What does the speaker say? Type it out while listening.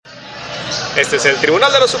Este es el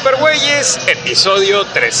Tribunal de los Supergüeyes, episodio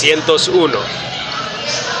 301.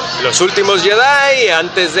 Los últimos Jedi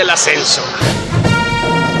antes del Ascenso.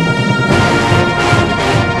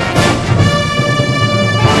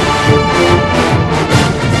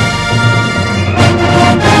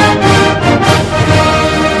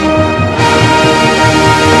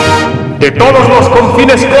 De todos los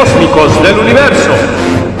confines cósmicos del universo,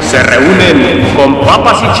 se reúnen con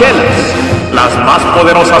papas y chelas las más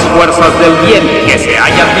poderosas fuerzas del bien que se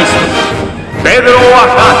hayan visto. Pedro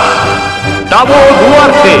Ajaz, Tavo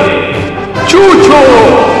Duarte, Chucho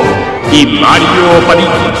y Mario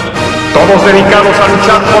Padilla. Todos dedicados a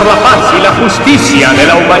luchar por la paz y la justicia de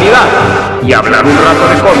la humanidad y hablar un rato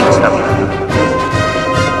de cómics también.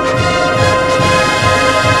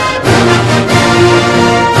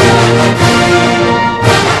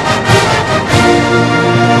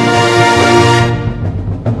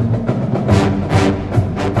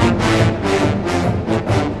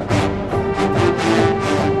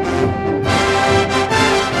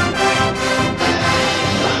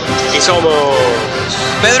 Somos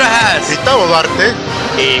Pedro Ajaz, Tavo Duarte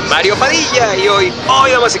y Mario Padilla. Y hoy,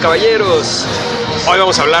 damas y caballeros, hoy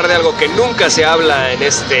vamos a hablar de algo que nunca se habla en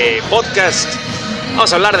este podcast.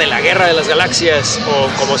 Vamos a hablar de la Guerra de las Galaxias, o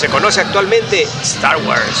como se conoce actualmente, Star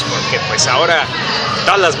Wars, porque pues ahora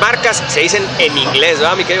todas las marcas se dicen en inglés,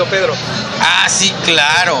 ¿verdad, mi querido Pedro? Ah, sí,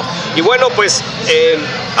 claro. Y bueno, pues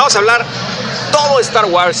vamos a hablar todo Star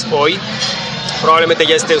Wars hoy. Probablemente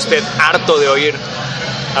ya esté usted harto de oír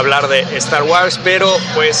hablar de Star Wars, pero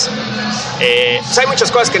pues hay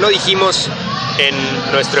muchas cosas que no dijimos en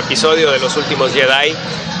nuestro episodio de los últimos Jedi,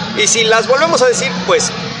 y si las volvemos a decir, pues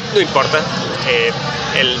no importa.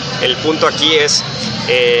 El punto aquí es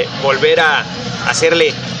volver a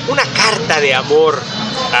hacerle una carta de amor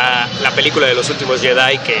a la película de los últimos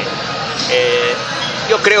Jedi, que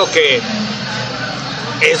yo creo que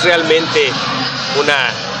es realmente una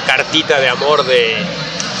cartita de amor de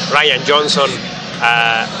Rian Johnson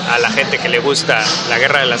a la gente que le gusta la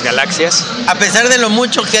Guerra de las Galaxias. A pesar de lo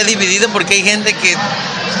mucho que ha dividido, porque hay gente que,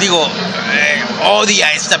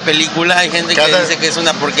 odia esta película, hay gente que dice que es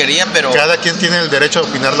una porquería, pero... Cada quien tiene el derecho a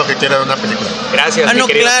opinar lo que quiera de una película. Gracias, mi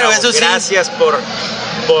querido claro, Tavo. eso sí. Gracias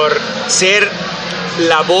por ser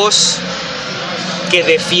la voz que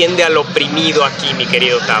defiende al oprimido aquí, mi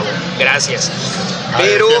querido Tavo. Gracias.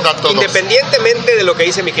 Pero independientemente de lo que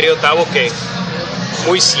dice mi querido Tavo, que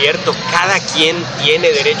muy cierto, cada quien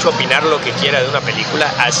tiene derecho a opinar lo que quiera de una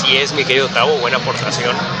película. Así es, mi querido Tavo, buena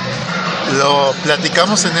aportación. Lo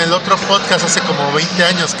platicamos en el otro podcast hace como 20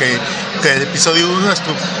 años, que el episodio 1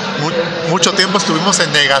 mucho tiempo estuvimos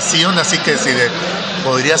en negación, así que si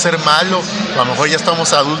podría ser malo, a lo mejor ya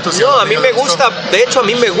estamos adultos. No, a mí me gusta, de hecho a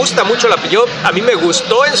mí me gusta mucho a mí me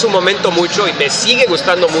gustó en su momento mucho y me sigue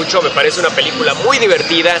gustando mucho. Me parece una película muy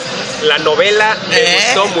divertida. La novela me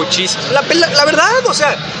gustó muchísimo. La verdad, o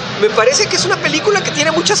sea, me parece que es una película que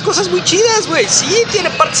tiene muchas cosas muy chidas, güey. Sí,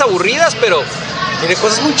 tiene partes aburridas, pero tiene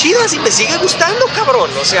cosas muy chidas y me sigue gustando,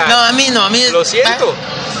 cabrón. O sea, no, a mí no, a mí lo siento.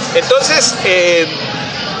 Entonces,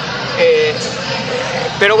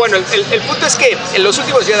 pero bueno, el punto es que en los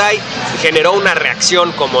últimos Jedi generó una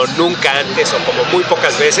reacción como nunca antes, o como muy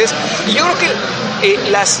pocas veces. Y yo creo que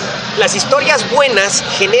las historias buenas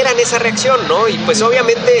generan esa reacción, ¿no? Y pues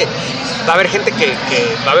obviamente va a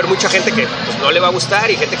haber mucha gente que pues, no le va a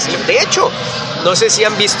gustar, y gente que sí. De hecho, no sé si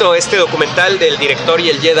han visto este documental del director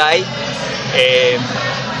y el Jedi,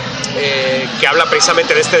 que habla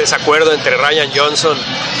precisamente de este desacuerdo entre Rian Johnson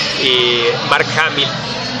y Mark Hamill,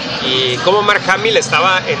 y cómo Mark Hamill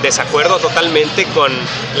estaba en desacuerdo totalmente con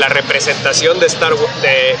la representación de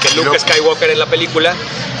Luke Skywalker en la película.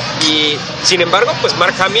 Y sin embargo, pues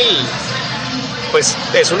Mark Hamill pues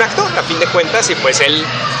es un actor a fin de cuentas, y pues él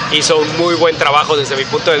hizo un muy buen trabajo desde mi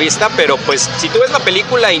punto de vista. Pero pues si tú ves la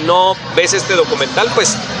película y no ves este documental,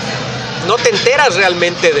 pues no te enteras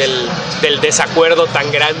realmente del desacuerdo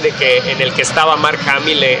tan grande en el que estaba Mark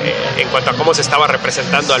Hamill en cuanto a cómo se estaba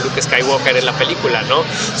representando a Luke Skywalker en la película, ¿no?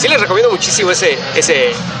 Sí, les recomiendo muchísimo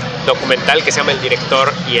ese documental que se llama El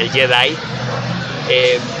Director y el Jedi.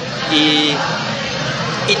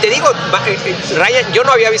 Y te digo, yo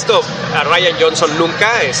no había visto a Rian Johnson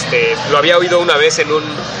nunca. Lo había oído una vez en un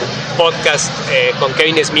podcast con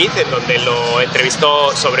Kevin Smith, en donde lo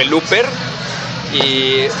entrevistó sobre Looper.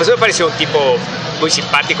 Y pues me pareció un tipo muy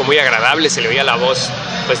simpático, muy agradable. Se le oía la voz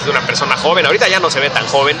pues de una persona joven. Ahorita ya no se ve tan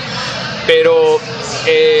joven, pero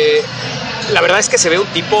la verdad es que se ve un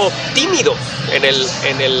tipo tímido en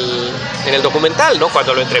el documental, ¿no?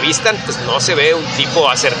 Cuando lo entrevistan, pues no se ve un tipo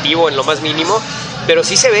asertivo en lo más mínimo, pero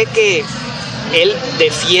sí se ve que él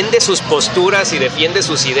defiende sus posturas y defiende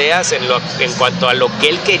sus ideas en cuanto a lo que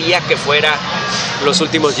él quería que fuera los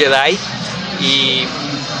últimos Jedi. Y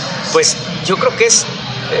pues yo creo que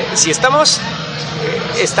si está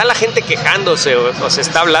la gente quejándose o se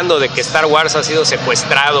está hablando de que Star Wars ha sido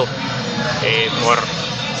secuestrado por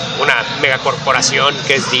una megacorporación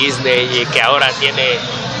que es Disney y que ahora tiene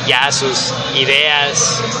ya sus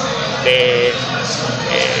ideas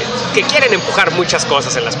que quieren empujar muchas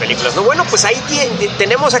cosas en las películas, ¿no? Bueno, pues ahí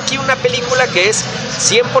tenemos aquí una película que es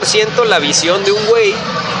 100% la visión de un güey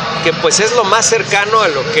que pues es lo más cercano a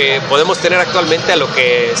lo que podemos tener actualmente a lo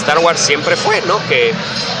que Star Wars siempre fue, ¿no? Que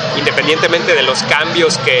independientemente de los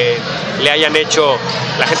cambios que le hayan hecho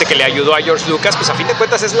la gente que le ayudó a George Lucas, pues a fin de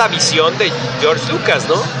cuentas es la visión de George Lucas,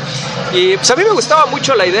 ¿no? Y pues a mí me gustaba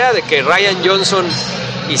mucho la idea de que Rian Johnson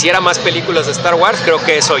hiciera más películas de Star Wars. Creo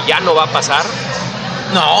que eso ya no va a pasar.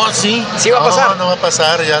 No, sí. Sí va a pasar. No va a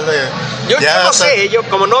pasar, yo no sé, yo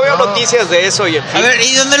como no veo noticias de eso y en fin. A ver,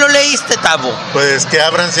 ¿y dónde lo leíste, Tabo? Pues que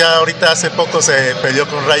Abrams ya ahorita hace poco se peleó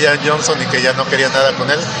con Rian Johnson y que ya no quería nada con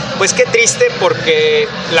él. Pues qué triste, porque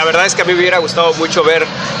la verdad es que a mí me hubiera gustado mucho ver.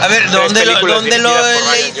 A ver, ¿dónde lo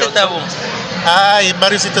leíste, Tabo? Y en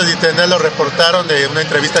varios sitios de internet lo reportaron de una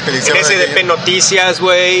entrevista que le hicieron. En SDP Noticias,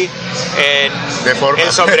 güey, en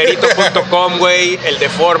elsombrerito.com, güey,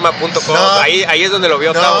 eldeforma.com, no, ahí es donde lo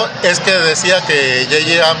vio. No, es que decía que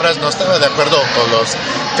J.J. Abrams no estaba de acuerdo con los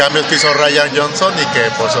cambios que hizo Rian Johnson y que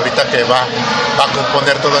pues ahorita que va a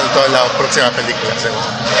componer toda la próxima película, según.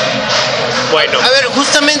 Bueno. A ver,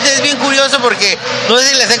 justamente es bien curioso porque no sé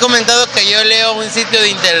si les he comentado que yo leo un sitio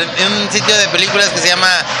de películas que se llama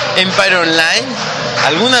Empire Online.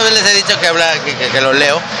 Alguna vez les he dicho que lo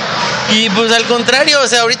leo. Y pues al contrario, o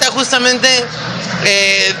sea, ahorita justamente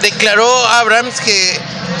declaró Abrams que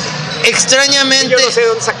extrañamente... Yo no sé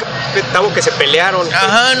dónde sacamos que se pelearon.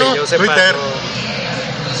 Ajá, no. Yo sepa, Twitter.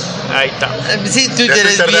 No. Ahí está. Sí, Twitter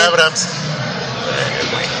es bien. De Abrams.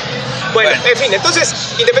 Bueno, en fin, entonces,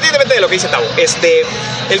 independientemente de lo que dice Tavo,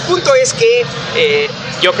 el punto es que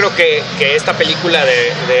yo creo que esta película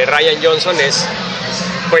de Rian Johnson es,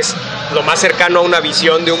 pues, lo más cercano a una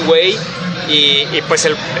visión de un güey y pues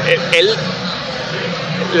él,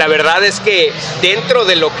 la verdad es que dentro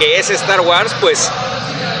de lo que es Star Wars, pues,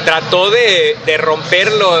 trató de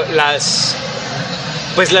romper las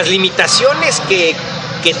limitaciones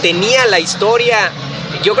que tenía la historia.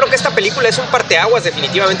 Yo creo que esta película es un parteaguas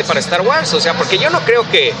definitivamente para Star Wars, o sea, porque yo no creo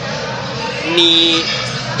que ni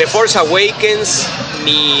The Force Awakens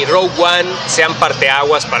ni Rogue One sean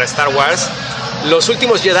parteaguas para Star Wars. Los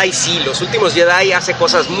últimos Jedi sí, los últimos Jedi hace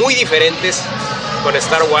cosas muy diferentes con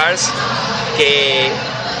Star Wars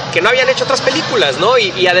que no habían hecho otras películas, ¿no?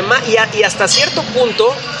 Y además, y hasta cierto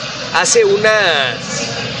punto hace una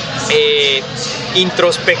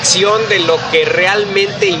introspección de lo que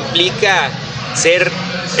realmente implica ser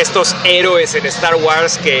estos héroes en Star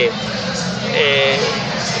Wars que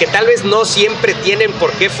tal vez no siempre tienen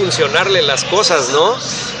por qué funcionarle las cosas, ¿no?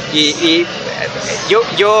 Y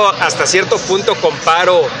yo hasta cierto punto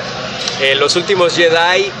comparo Los Últimos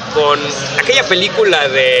Jedi con aquella película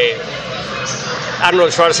de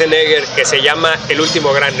Arnold Schwarzenegger que se llama El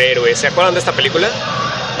Último Gran Héroe. ¿Se acuerdan de esta película?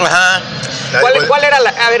 Ajá. ¿Cuál era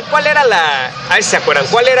a ver si se acuerdan,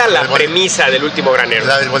 ¿cuál era la premisa del Último Gran Héroe?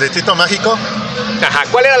 ¿La del boletito mágico? Ajá,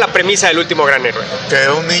 ¿cuál era la premisa del Último Gran Héroe? Que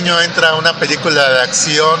un niño entra a una película de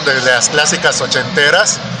acción de las clásicas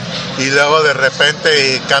ochenteras y luego de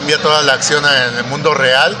repente cambia toda la acción en el mundo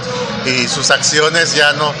real y sus acciones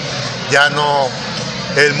ya no,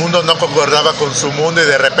 el mundo no concordaba con su mundo y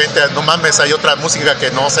de repente, no mames, hay otra música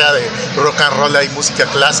que no sea de rock and roll, hay música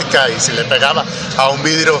clásica y si le pegaba a un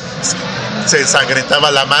vidrio se ensangrentaba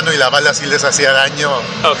la mano y la bala sí les hacía daño.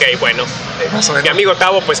 Ok, bueno, mi amigo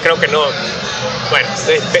Tavo pues creo que no. Bueno,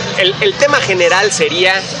 el tema general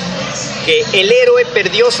sería que el héroe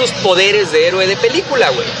perdió sus poderes de héroe de película,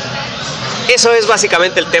 güey. Eso es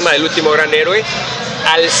básicamente el tema del Último Gran Héroe.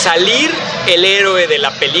 Al salir el héroe de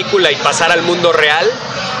la película y pasar al mundo real,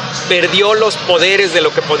 perdió los poderes de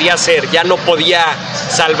lo que podía hacer. Ya no podía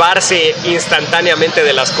salvarse instantáneamente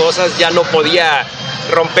de las cosas, ya no podía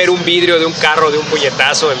romper un vidrio de un carro de un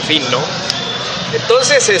puñetazo, en fin, ¿no?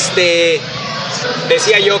 Entonces,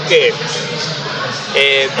 decía yo que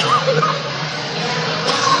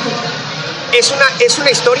es una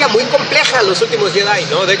historia muy compleja, Los Últimos Jedi,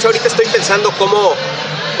 ¿no? De hecho, ahorita estoy pensando cómo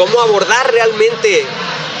abordar realmente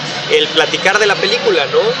el platicar de la película,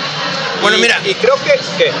 ¿no? Bueno, mira, y creo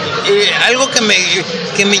que algo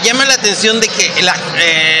que me llama la atención de que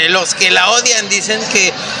los que la odian dicen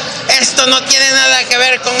que esto no tiene nada que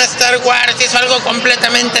ver con Star Wars, hizo algo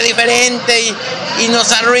completamente diferente y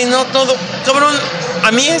nos arruinó todo. Cabrón,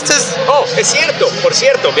 a mí esto es... Oh, es cierto, por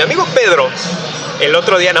cierto, mi amigo Pedro, el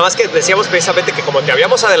otro día, nada más que decíamos precisamente que como te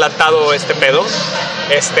habíamos adelantado este pedo,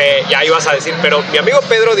 ya ibas a decir, pero mi amigo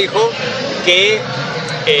Pedro dijo que...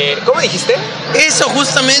 ¿cómo dijiste? Eso,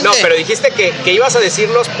 justamente. No, pero dijiste que ibas a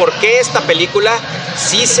decirnos por qué esta película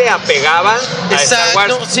sí se apegaba a Star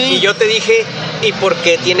Wars. Sí. Y yo te dije, ¿y por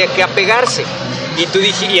qué tiene que apegarse? Y tú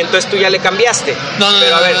y entonces tú ya le cambiaste. No.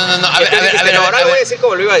 A ver. Ahora voy a decir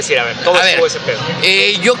como lo iba a decir. A ver, ¿cómo estuvo ese pedo?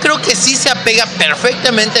 Yo creo que sí se apega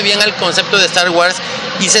perfectamente bien al concepto de Star Wars.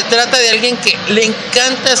 Y se trata de alguien que le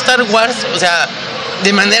encanta Star Wars, o sea,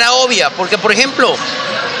 de manera obvia. Porque, por ejemplo,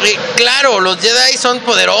 claro, los Jedi son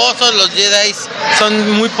poderosos, los Jedi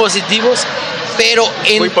son muy positivos, pero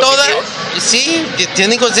en todas... Sí,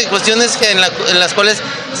 tienen cuestiones que en las cuales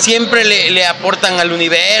siempre le aportan al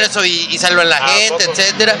universo y salvan a la gente,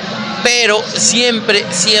 etcétera. Pero siempre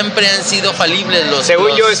han sido falibles los...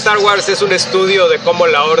 Según yo, Star Wars es un estudio de cómo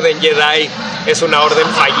la Orden Jedi es una orden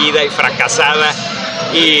fallida y fracasada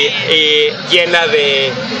y llena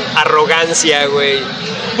de arrogancia, güey.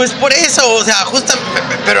 Pues por eso, o sea, justamente,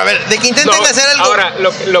 pero a ver, de que intenten hacer algo... Ahora,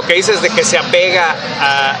 lo que dices de que se apega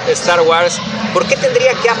a Star Wars, ¿por qué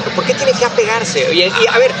tiene que apegarse? Y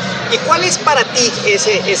a ver, ¿y cuál es para ti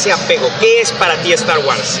ese apego? ¿Qué es para ti Star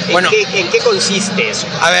Wars? ¿En qué consiste eso?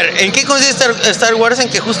 A ver, ¿en qué consiste Star Wars? En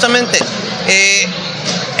que justamente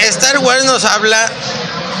Star Wars nos habla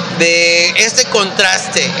de este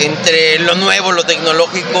contraste entre lo nuevo, lo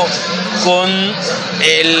tecnológico, con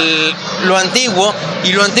lo antiguo,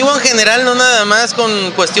 y lo antiguo en general, no nada más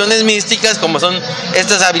con cuestiones místicas como son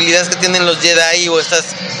estas habilidades que tienen los Jedi o estas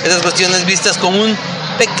cuestiones vistas con un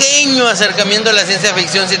pequeño acercamiento a la ciencia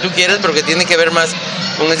ficción, si tú quieres, pero que tiene que ver más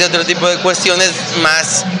con ese otro tipo de cuestiones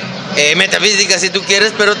más metafísicas, si tú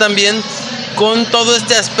quieres, pero también con todo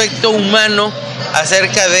este aspecto humano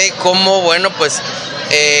acerca de cómo, bueno, pues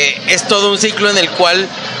es todo un ciclo en el cual,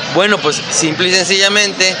 bueno, pues simple y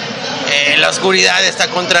sencillamente la oscuridad está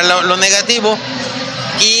contra lo negativo,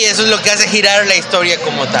 y eso es lo que hace girar la historia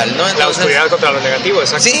como tal, ¿no? Entonces, la oscuridad contra lo negativo,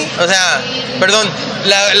 exacto. Sí, o sea, perdón,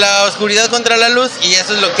 la oscuridad contra la luz, y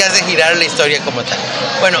eso es lo que hace girar la historia como tal.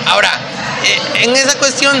 Bueno, ahora, en esa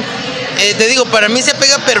cuestión, te digo, para mí se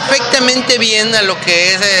pega perfectamente bien a lo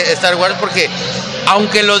que es Star Wars, porque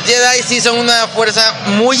aunque los Jedi sí son una fuerza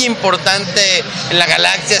muy importante en la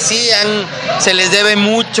galaxia, sí se les debe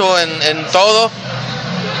mucho en todo,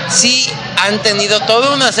 sí han tenido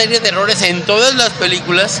toda una serie de errores en todas las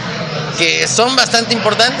películas que son bastante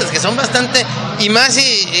importantes, que son bastante, y más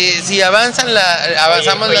si avanzamos la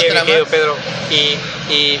trama. Querido Pedro,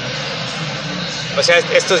 y o sea,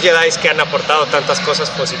 estos Jedi que han aportado tantas cosas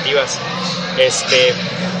positivas,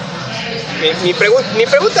 mi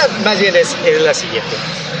pregunta más bien es la siguiente: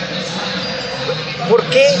 ¿por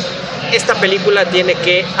qué esta película tiene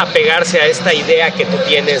que apegarse a esta idea que tú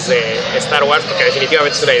tienes de Star Wars? Porque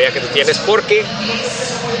definitivamente es una idea que tú tienes, porque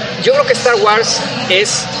yo creo que Star Wars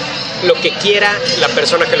es lo que quiera la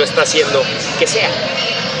persona que lo está haciendo que sea.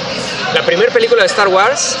 La primera película de Star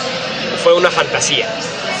Wars fue una fantasía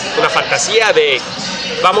de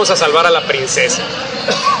vamos a salvar a la princesa.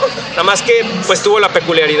 Nada más que pues tuvo la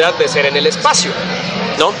peculiaridad de ser en el espacio,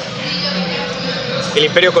 ¿no? El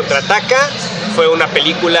Imperio Contraataca fue una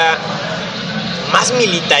película más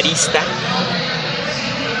militarista,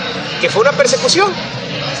 que fue una persecución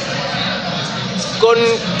con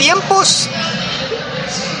tiempos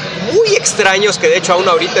muy extraños, que de hecho aún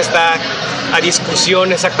ahorita está a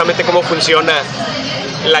discusión exactamente cómo funciona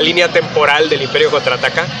la línea temporal del Imperio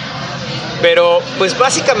Contraataca. Pero pues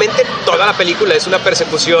básicamente toda la película es una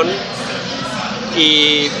persecución,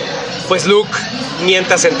 y pues Luke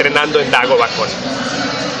mientras entrenando en Dagobah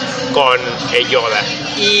con Yoda.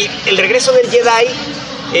 Y El regreso del Jedi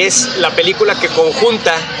es la película que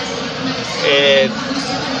conjunta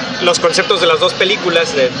los conceptos de las dos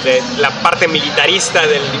películas, de la parte militarista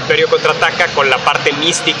del Imperio Contraataca con la parte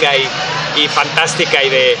mística y fantástica y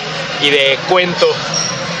de cuento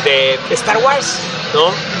de Star Wars,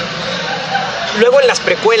 ¿no? Luego en las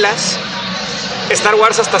precuelas, Star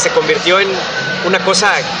Wars hasta se convirtió en una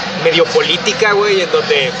cosa medio política, güey, en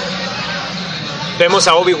donde vemos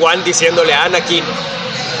a Obi-Wan diciéndole a Anakin: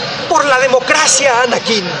 por la democracia,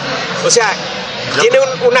 Anakin. O sea, tiene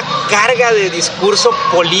una carga de discurso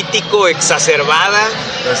político exacerbada.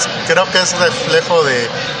 Pues creo que es reflejo de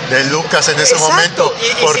Lucas en ese momento,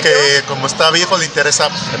 porque como está viejo le interesa.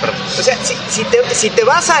 O sea, si te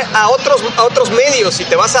vas a otros medios, si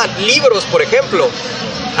te vas a libros, por ejemplo,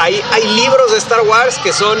 hay libros de Star Wars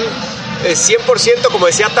que son 100%, como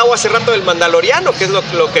decía Tao hace rato, del Mandaloriano, que es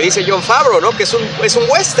lo que dice Jon Favreau, ¿no? Que es un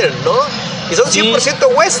western, ¿no? Y son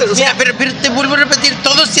 100% westerns. Mira, pero te vuelvo a repetir,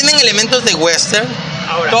 todos tienen elementos de western.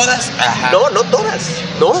 Ahora, ¿todas? Ajá. No todas,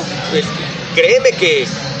 ¿no? Créeme que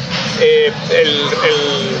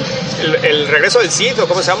el regreso del Sith, o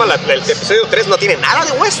cómo se llama, el episodio 3 no tiene nada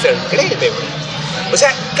de western, créeme, güey. O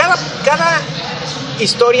sea, cada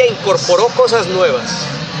historia incorporó cosas nuevas.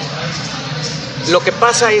 Lo que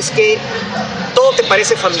pasa es que todo te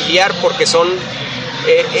parece familiar porque es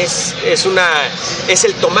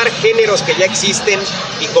el tomar géneros que ya existen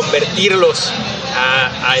y convertirlos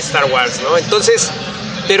a Star Wars, ¿no? Entonces,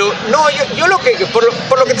 pero no, yo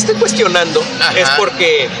por lo que te estoy cuestionando, ajá, es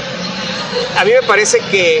porque a mí me parece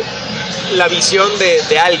que la visión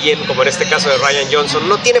de alguien, como en este caso de Rian Johnson,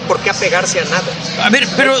 no tiene por qué apegarse a nada. A ver,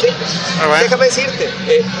 pero déjame decirte,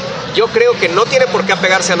 yo creo que no tiene por qué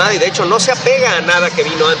apegarse a nada, y de hecho no se apega a nada que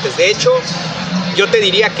vino antes. De hecho, yo te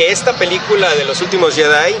diría que esta película de los últimos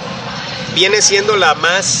Jedi viene siendo la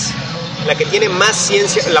que tiene más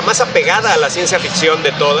ciencia, la más apegada a la ciencia ficción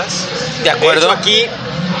de todas. De acuerdo. De hecho, aquí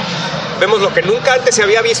vemos lo que nunca antes se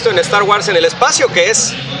había visto en Star Wars en el espacio, que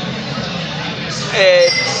es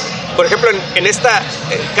por ejemplo, en esta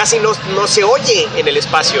casi no se oye en el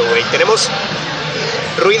espacio, güey. Tenemos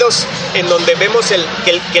ruidos en donde vemos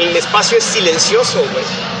que el espacio es silencioso,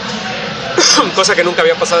 güey. Cosa que nunca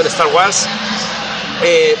había pasado en Star Wars.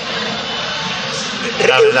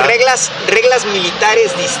 Reglas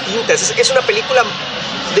militares distintas. Es una película,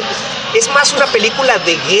 es más una película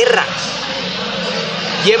de guerra.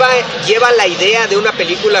 Lleva la idea de una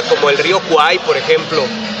película como El Río Kwai, por ejemplo.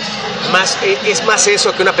 Es más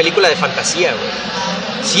eso que una película de fantasía, güey.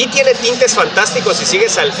 Sí tiene tintes fantásticos si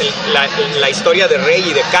sigues la historia de Rey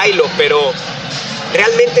y de Kylo, pero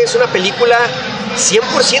realmente es una película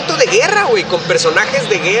 100% de guerra, güey, con personajes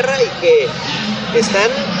de guerra y que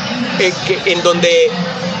están en donde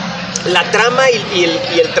la trama y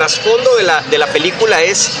el trasfondo de la película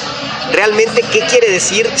es realmente qué quiere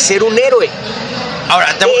decir ser un héroe.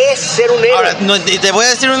 Ahora, ¿qué es ser un héroe? Ahora, te voy a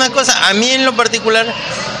decir una cosa. A mí en lo particular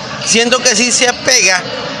siento que sí se apega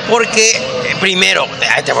porque, primero,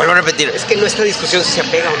 te vuelvo a repetir. Es que no esta discusión si se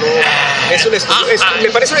apega o no. Me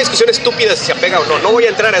parece una discusión estúpida si se apega o no. No voy a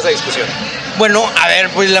entrar a esa discusión. Bueno, a ver,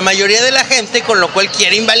 pues la mayoría de la gente con lo cual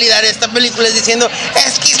quiere invalidar esta película es diciendo,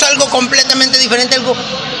 es que hizo algo completamente diferente, algo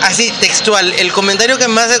así textual. El comentario que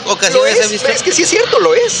más ocasiones he visto. Es que sí es cierto,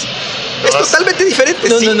 lo es. Es totalmente diferente.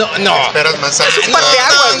 No. Esperas más es un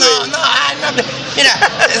parteaguas, güey. No. Mira,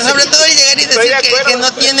 sobre todo el llegar y decir que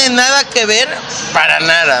no tiene nada que ver para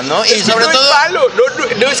nada, ¿no? Y sobre todo. Es malo.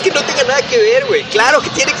 No es que no tenga nada que ver, güey. Claro que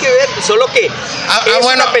tiene que ver, solo que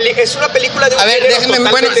es una película de un. A ver, déjame,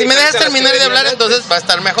 si me dejas terminar de hablar, entonces va a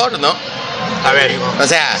estar mejor, ¿no? A ver, o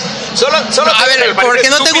sea, solo a ver, porque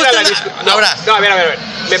no te gusta ahora. No, a ver.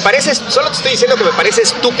 Solo te estoy diciendo que me parece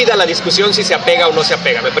estúpida la discusión si se apega o no se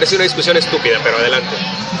apega. Me parece una discusión estúpida, pero adelante.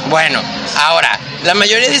 Bueno, ahora, la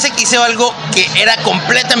mayoría dice que hizo algo que era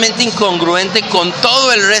completamente incongruente con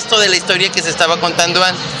todo el resto de la historia que se estaba contando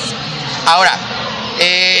antes. Ahora,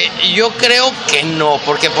 yo creo que no,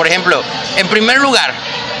 porque por ejemplo, en primer lugar,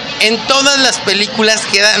 en todas las películas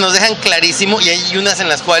nos dejan clarísimo, y hay unas en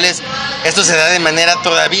las cuales esto se da de manera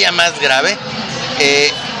todavía más grave,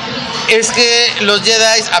 es que los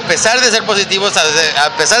Jedi, a pesar de ser positivos, a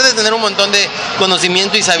pesar de tener un montón de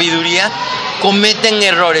conocimiento y sabiduría, cometen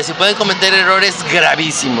errores, y pueden cometer errores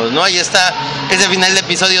gravísimos, ¿no? Ahí está ese final de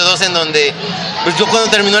episodio 2 en donde, pues yo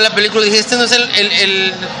cuando terminó la película dije, este no es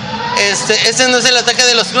el ataque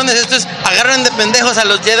de los clones, esto es agarran de pendejos a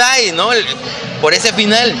los Jedi, ¿no? Por ese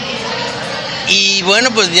final. Y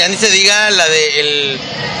bueno, pues ya ni se diga la de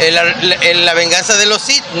la venganza de los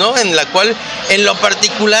Sith, ¿no? En la cual, en lo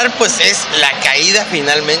particular, pues es la caída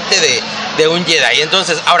finalmente de un Jedi.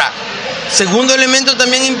 Entonces, ahora, segundo elemento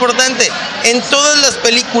también importante, en todas las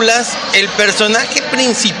películas, el personaje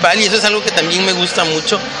principal, y eso es algo que también me gusta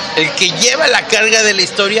mucho, el que lleva la carga de la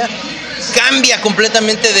historia, cambia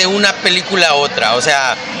completamente de una película a otra. O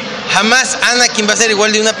sea, jamás Anakin va a ser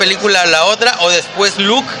igual de una película a la otra, o después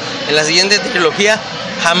Luke en la siguiente trilogía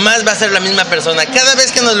jamás va a ser la misma persona. Cada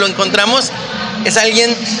vez que nos lo encontramos es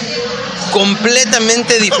alguien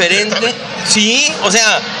completamente diferente. Sí, o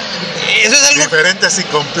sea, eso es algo diferente, sí,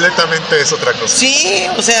 completamente es otra cosa. Sí,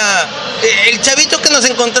 o sea, el chavito que nos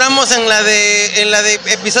encontramos en la de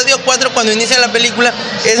episodio 4 cuando inicia la película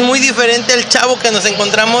es muy diferente al chavo que nos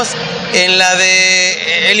encontramos en la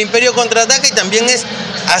de El Imperio Contraataca, y también es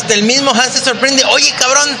hasta el mismo Han se sorprende, oye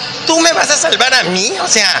cabrón, ¿tú me vas a salvar a mí? O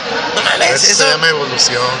sea, no mames, Eso se llama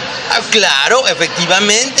evolución. Claro,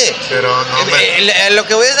 efectivamente. Pero no lo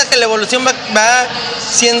que voy es que la evolución va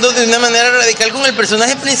siendo de una manera radical con el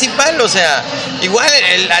personaje principal. O sea, igual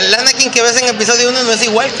el Anakin que ves en episodio 1 no es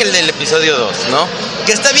igual que el del episodio 2, ¿no?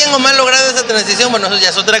 Que está bien o mal lograda esa transición, bueno, eso ya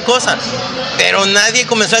es otra cosa. Pero nadie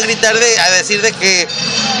comenzó a gritar, a decir de que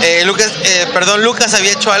Lucas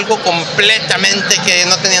había hecho algo completamente que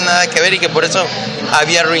no tenía nada que ver y que por eso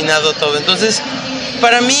había arruinado todo. Entonces,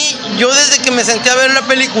 para mí, yo desde que me senté a ver la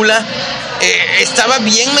película, estaba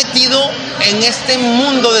bien metido en este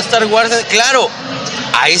mundo de Star Wars. Claro,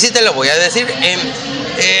 ahí sí te lo voy a decir,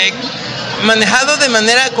 manejado de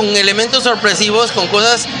manera con elementos sorpresivos, con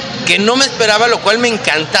cosas que no me esperaba, lo cual me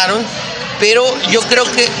encantaron. Pero yo creo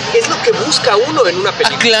que es lo que busca uno en una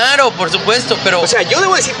película. Claro, por supuesto, pero... O sea, yo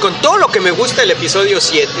debo decir, con todo lo que me gusta el episodio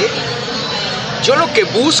 7, yo lo que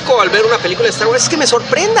busco al ver una película de Star Wars es que me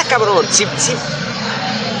sorprenda, cabrón. Sí.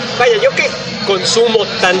 Vaya, yo que consumo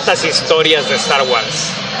tantas historias de Star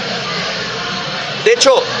Wars. De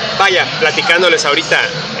hecho, vaya, platicándoles ahorita,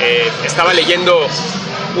 estaba leyendo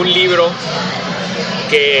un libro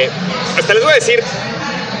que... Hasta les voy a decir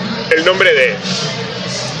el nombre de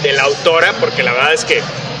la autora, porque la verdad es que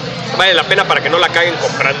vale la pena para que no la caguen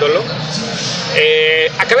comprándolo.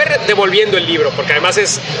 Acabé devolviendo el libro, porque además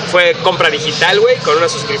fue compra digital, güey, con una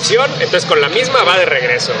suscripción, entonces con la misma va de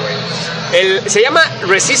regreso, güey. Se llama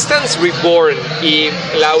Resistance Reborn y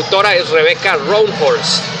la autora es Rebecca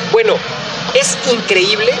Roanhorse. Bueno, es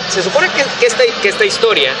increíble. Se supone que esta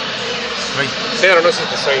historia... Pedro, no sé si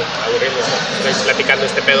te estoy aburriendo, estoy platicando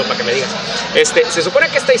este pedo para que me digas. Se supone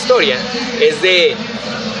que esta historia es de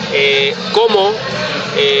cómo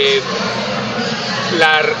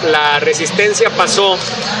la resistencia pasó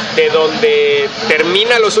de donde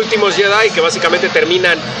termina los últimos Jedi, que básicamente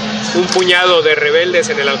terminan un puñado de rebeldes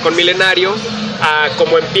en el halcón milenario, a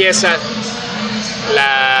cómo empieza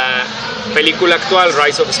la película actual,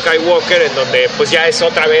 Rise of Skywalker, en donde pues ya es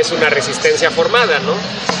otra vez una resistencia formada, ¿no?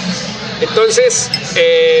 Entonces,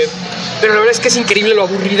 pero la verdad es que es increíble lo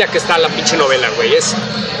aburrida que está la pinche novela, güey. Es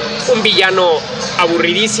un villano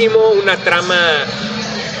aburridísimo, una trama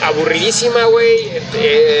aburridísima, güey.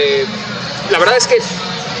 La verdad es que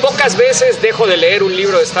pocas veces dejo de leer un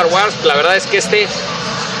libro de Star Wars. La verdad es que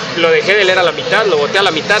lo dejé de leer a la mitad, lo boté a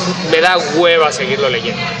la mitad, me da hueva seguirlo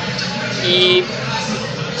leyendo. Y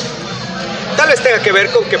tal vez tenga que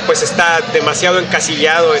ver con que pues está demasiado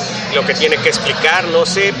encasillado en lo que tiene que explicar, no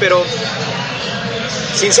sé, pero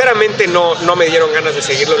sinceramente no me dieron ganas de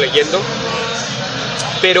seguirlo leyendo.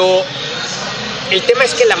 Pero el tema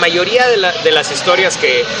es que la mayoría de las historias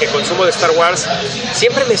que consumo de Star Wars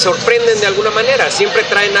siempre me sorprenden de alguna manera, siempre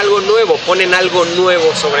traen algo nuevo, ponen algo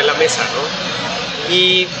nuevo sobre la mesa, ¿no?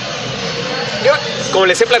 Y yo, como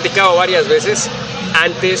les he platicado varias veces,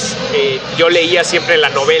 antes yo leía siempre la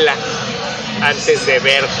novela antes de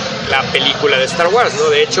ver la película de Star Wars, ¿no?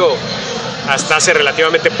 De hecho, hasta hace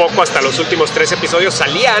relativamente poco, hasta los últimos 3 episodios,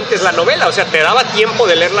 salía antes la novela, o sea, te daba tiempo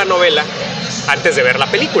de leer la novela antes de ver la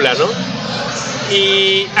película, ¿no?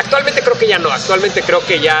 Y actualmente creo que ya no, actualmente creo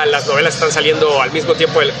que ya las novelas están saliendo al mismo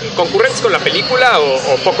tiempo, concurrentes con la película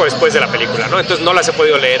o poco después de la película, ¿no? Entonces no las he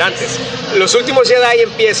podido leer antes. Los Últimos Jedi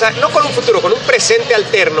empieza, no con un futuro, con un presente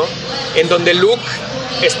alterno, en donde Luke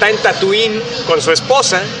está en Tatooine con su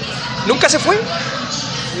esposa. Nunca se fue,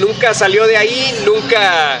 nunca salió de ahí,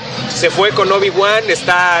 nunca se fue con Obi-Wan,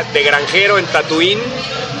 está de granjero en Tatooine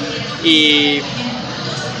y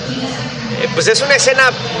pues es una escena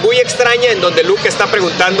muy extraña en donde Luke está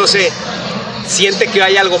preguntándose, siente que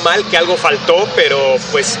hay algo mal, que algo faltó, pero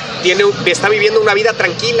pues está viviendo una vida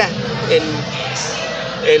tranquila en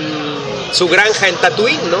su granja en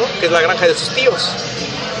Tatooine, ¿no? Que es la granja de sus tíos,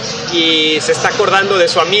 y se está acordando de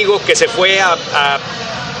su amigo que se fue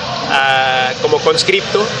como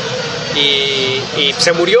conscripto y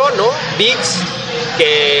se murió, ¿no? Biggs,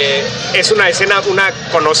 que es una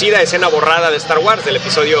conocida escena borrada de Star Wars del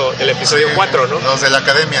episodio 4, ¿no? Los de la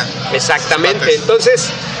academia. Exactamente. Entonces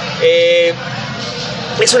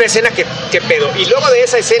es una escena que pedo. Y luego de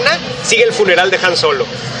esa escena sigue el funeral de Han Solo,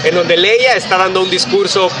 en donde Leia está dando un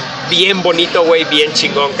discurso bien bonito, güey, bien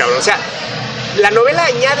chingón, cabrón. O sea, la novela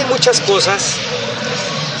añade muchas cosas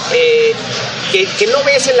que no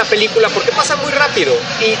ves en la película porque pasa muy rápido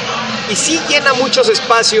y sí llena muchos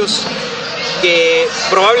espacios que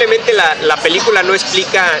probablemente la película no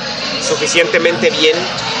explica suficientemente bien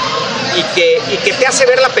y que te hace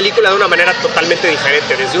ver la película de una manera totalmente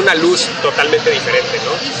diferente, desde una luz totalmente diferente,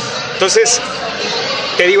 ¿no? Entonces,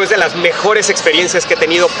 te digo, es de las mejores experiencias que he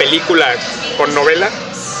tenido película con novela.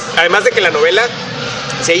 Además de que la novela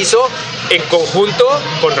se hizo en conjunto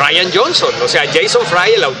con Rian Johnson. O sea, Jason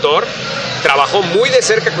Fry, el autor, trabajó muy de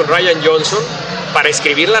cerca con Rian Johnson para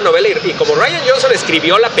escribir la novela. Y como Rian Johnson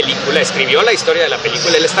escribió la película, escribió la historia de la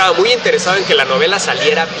película, él estaba muy interesado en que la novela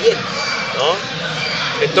saliera bien, ¿no?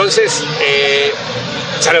 Entonces,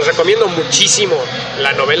 se les recomiendo muchísimo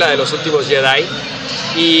la novela de los Últimos Jedi.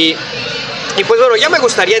 Y pues bueno, ya me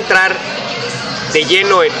gustaría entrar de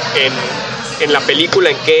lleno en la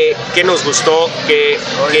película, en qué nos gustó,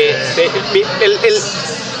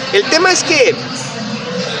 el tema es que...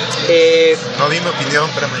 no di mi opinión,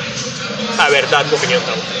 espérame. A ver, da tu opinión,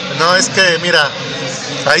 Tavo. No, es que mira,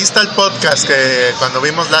 ahí está el podcast que cuando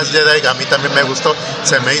vimos Last Jedi a mí también me gustó.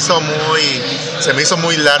 Se me hizo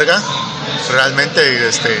muy larga, realmente,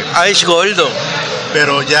 Ice Goldo.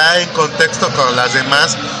 pero ya en contexto con las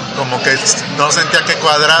demás, como que no sentía que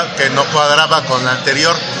no cuadraba con la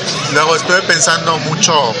anterior. Luego estuve pensando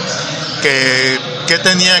mucho que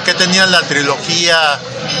tenía la trilogía,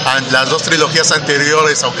 las dos trilogías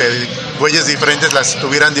anteriores, aunque güeyes diferentes las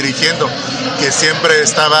estuvieran dirigiendo, que siempre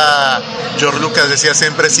estaba, George Lucas decía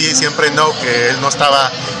siempre sí, siempre no, que él no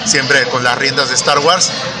estaba siempre con las riendas de Star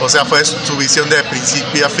Wars, o sea, fue su visión de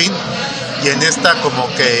principio a fin. Y en esta, como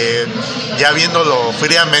que ya viéndolo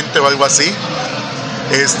fríamente o algo así,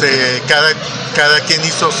 cada quien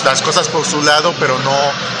hizo las cosas por su lado, pero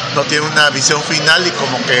no tiene una visión final, y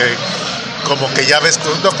como que ya ves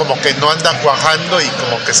todo, como que no andan cuajando y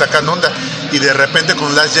como que sacan onda. Y de repente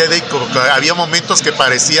con Last Jedi como que había momentos que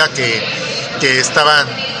parecía que estaban,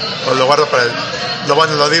 o lo guardo para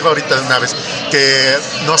lo digo ahorita de una vez, que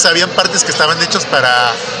no sabían partes que estaban hechos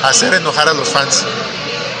para hacer enojar a los fans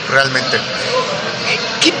realmente.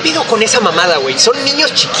 ¿Qué pedo con esa mamada, güey? ¿Son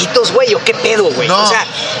niños chiquitos, güey? ¿O qué pedo, güey? No. O sea,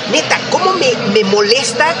 neta, ¿cómo me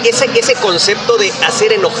molesta ese concepto de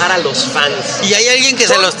hacer enojar a los fans? Y hay alguien que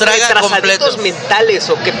se los traga completos mentales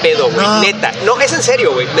o qué pedo, güey. No. Neta. No, es en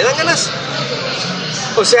serio, güey. Me dan ganas.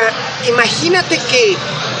 O sea, imagínate que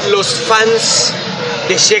los fans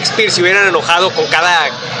de Shakespeare se hubieran enojado con cada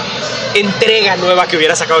entrega nueva que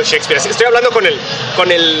hubiera sacado Shakespeare. Así, estoy hablando con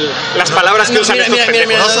las palabras que usan estos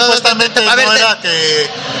pendejos. No, supuestamente no era que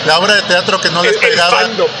la obra de teatro que no les pegaba.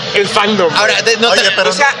 El fandom. Ahora, Oye, pero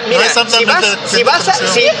o sea, no mira, es ampliamente si vas a...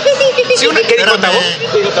 ¿Qué dijo Tavo?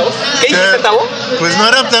 ¿Qué dijiste, Tavo? Pues no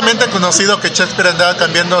era ampliamente conocido que Shakespeare andaba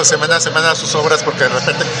cambiando de semana a semana sus obras porque de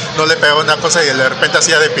repente no le pegaba una cosa y de repente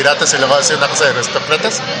hacía de piratas y luego hacía una cosa de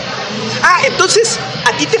aristocratas. Entonces,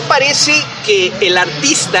 ¿a ti te parece que el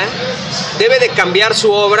artista debe de cambiar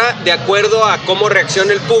su obra de acuerdo a cómo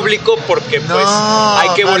reacciona el público? Porque pues hay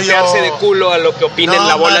que voltearse de culo a lo que opinen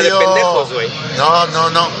la bola de pendejos, güey.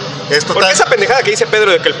 No. Es total. Porque esa pendejada que dice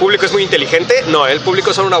Pedro de que el público es muy inteligente, no, el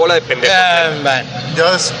público son una bola de pendejos.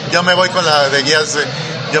 Yo me voy con la de guías,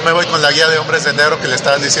 yo me voy con la guía de hombres de negro que le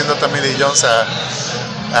estaban diciendo también de Jones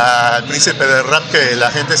al príncipe del rap, que la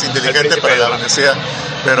gente es inteligente para la universidad,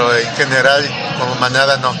 pero en general como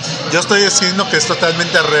manada no. Yo estoy diciendo que es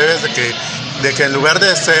totalmente al revés, de que en lugar de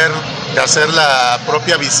hacer la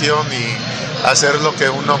propia visión y hacer lo que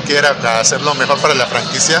uno quiera, hacerlo mejor para la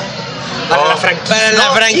franquicia. Para la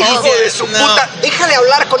franquicia. Hijo de su puta. Deja de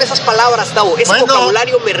hablar con esas palabras, Tavo. Ese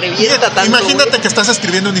vocabulario me revienta tanto. Imagínate que estás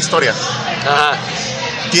escribiendo una historia. Ajá.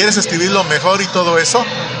 ¿Quieres escribirlo mejor y todo eso?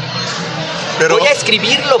 Pero voy a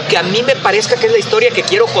escribir lo que a mí me parezca que es la historia que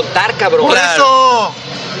quiero contar, cabrón. Por eso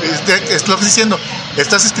estoy diciendo,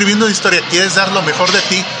 estás escribiendo una historia, quieres dar lo mejor de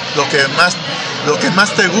ti, lo que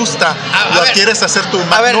más te gusta, quieres hacer tu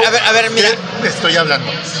magno. A ver, mira. Estoy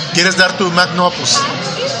hablando. Quieres dar tu magno opus.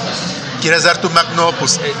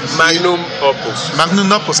 Magnum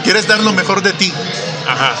opus. Quieres dar lo mejor de ti.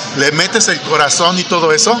 Ajá. Le metes el corazón y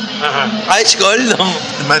todo eso. Ajá. Ice Gold.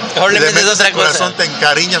 Le metes otra el corazón, te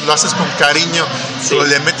encariñas, lo haces con cariño, sí.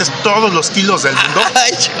 Le metes todos los kilos del mundo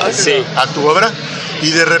a tu obra, y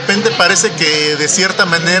de repente parece que de cierta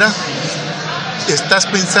manera estás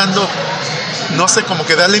pensando, no sé, como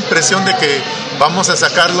que da la impresión de que vamos a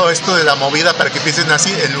sacarlo esto de la movida para que piensen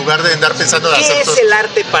así, en lugar de andar pensando en hacer. ¿Qué es el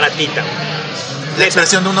arte para ti, Tam? La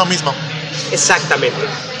expresión de uno mismo. Exactamente.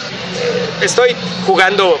 Estoy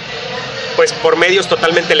jugando, pues por medios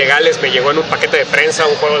totalmente legales. Me llegó en un paquete de prensa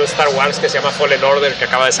un juego de Star Wars que se llama Fallen Order, que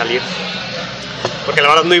acaba de salir. Porque la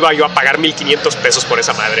verdad no iba yo a pagar 1,500 pesos por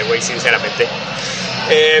esa madre, güey, sinceramente.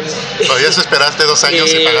 Podías esperarte 2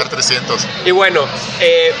 años y pagar 300. Y bueno,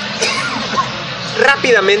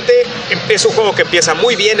 rápidamente es un juego que empieza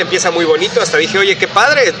muy bien, empieza muy bonito. Hasta dije, oye, qué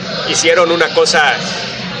padre, hicieron una cosa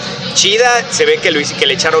chida, se ve que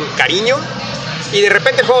le echaron cariño. Y de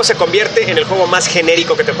repente el juego se convierte en el juego más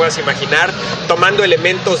genérico que te puedas imaginar, tomando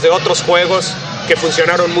elementos de otros juegos que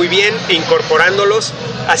funcionaron muy bien e incorporándolos,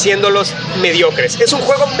 haciéndolos mediocres. Es un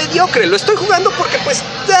juego mediocre, lo estoy jugando porque pues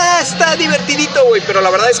está divertidito, güey, pero la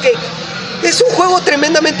verdad es que es un juego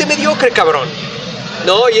tremendamente mediocre, cabrón.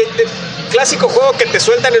 No, y clásico juego que te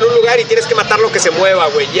sueltan en un lugar y tienes que matar lo que se mueva,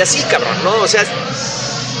 güey, y así, cabrón, ¿no? O sea,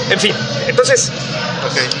 en fin, entonces...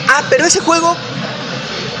 Okay. Pero ese juego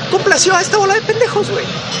complació a esta bola de pendejos, güey,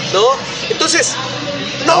 ¿no? Entonces,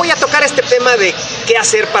 no voy a tocar este tema de qué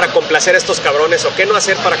hacer para complacer a estos cabrones o qué no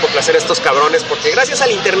hacer para complacer a estos cabrones, porque gracias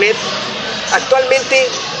al internet, actualmente,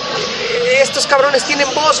 estos cabrones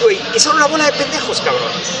tienen voz, güey, y son una bola de pendejos,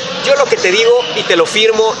 cabrón. Yo lo que te digo, y te lo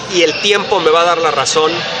firmo, y el tiempo me va a dar la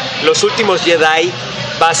razón, Los Últimos Jedi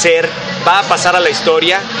va a pasar a la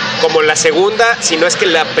historia como la segunda, si no es que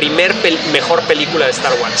la mejor película de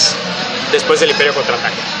Star Wars, después del Imperio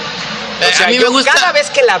Contraataca. O sea, a mí me gusta. Cada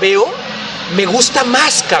vez que la veo, me gusta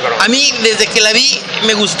más, cabrón. A mí, desde que la vi,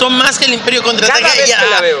 me gustó más que el Imperio Contraataca. Cada vez que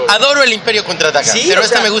la veo. Adoro el Imperio Contraataca, Sí, pero o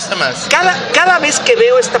esta sea, me gusta más. Cada vez que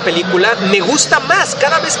veo esta película, me gusta más.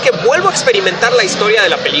 Cada vez que vuelvo a experimentar la historia de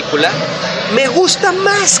la película, me gusta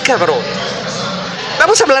más, cabrón.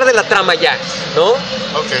 Vamos a hablar de la trama ya, ¿no?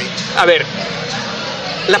 Ok. A ver,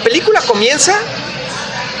 la película comienza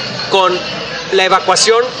con la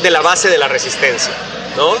evacuación de la base de la Resistencia,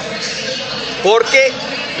 ¿no? Porque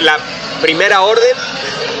la Primera Orden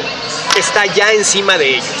está ya encima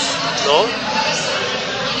de ellos, ¿no?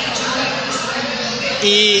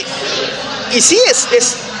 Y sí,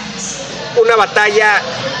 es una batalla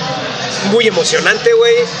muy emocionante,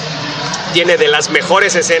 güey. Tiene de las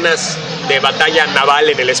mejores escenas de batalla naval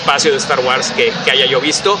en el espacio de Star Wars que haya yo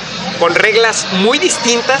visto, con reglas muy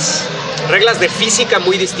distintas, reglas de física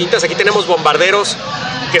muy distintas. Aquí tenemos bombarderos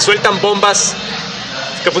que sueltan bombas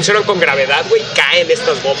que funcionan con gravedad, güey. Caen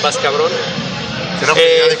estas bombas, cabrón. Creo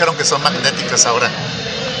que ya dijeron que son magnéticas ahora.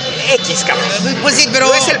 X, cabrón. Pues sí, pero...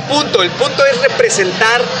 No es el punto es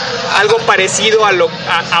representar algo parecido a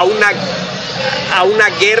una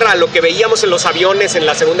guerra, a lo que veíamos en los aviones en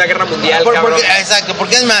la Segunda Guerra Mundial, cabrón. Exacto,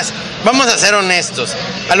 porque es más, vamos a ser honestos.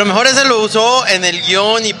 A lo mejor eso lo usó en el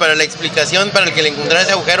guión y para la explicación, para el que le encontrara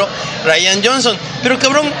ese agujero, Rian Johnson. Pero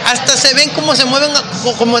cabrón, hasta se ven cómo se mueven,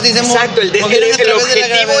 como si se mueven. Exacto, el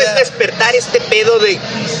objetivo es despertar este pedo de...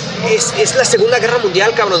 Es la Segunda Guerra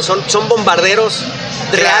Mundial, cabrón. Son bombarderos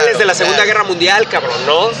reales de la Segunda Guerra Mundial, cabrón,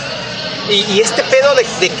 ¿no? Y este pedo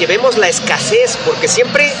de que vemos la escasez, porque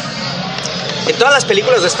siempre... En todas las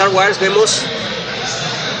películas de Star Wars vemos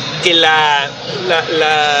que las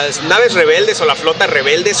naves rebeldes o la flota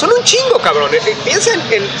rebelde son un chingo, cabrón. Piensa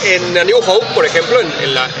en A New Hope, por ejemplo,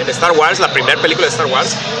 en Star Wars, la primera película de Star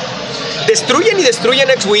Wars. Destruyen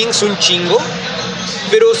X-Wings un chingo,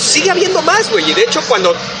 pero sigue habiendo más, güey. Y de hecho,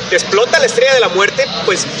 cuando te explota la Estrella de la Muerte,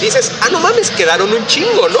 pues dices, no mames, quedaron un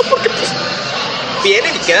chingo, ¿no? Porque pues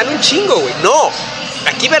vienen y quedan un chingo, güey. No.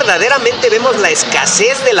 Aquí verdaderamente vemos la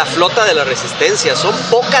escasez de la flota de la Resistencia. Son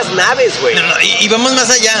pocas naves, güey. No, y vamos más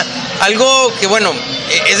allá. Algo que, bueno,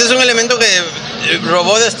 ese es un elemento que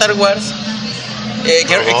robó de Star Wars.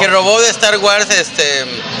 Que robó de Star Wars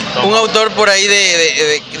un autor por ahí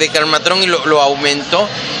de Carmatrón y lo aumentó.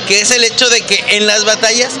 Que es el hecho de que en las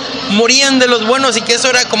batallas morían de los buenos y que eso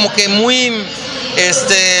era como que muy...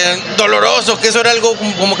 doloroso, que eso era algo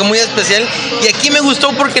como que muy especial. Y aquí me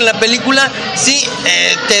gustó porque en la película sí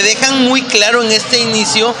te dejan muy claro en este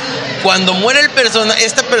inicio, cuando muere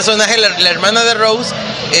este personaje, la hermana de Rose,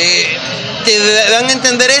 te dan a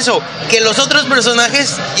entender eso, que los otros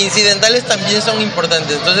personajes incidentales también son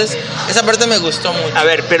importantes. Entonces esa parte me gustó mucho. A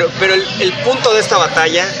ver, pero el punto de esta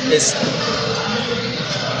batalla es...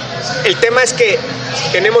 El tema es que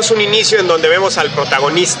tenemos un inicio en donde vemos al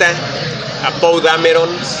protagonista, a Poe Dameron,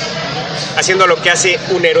 haciendo lo que hace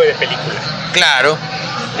un héroe de película. Claro.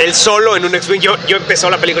 Él solo en un X-Wing. Yo empezó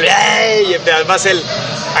la película y además él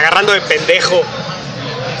agarrando de pendejo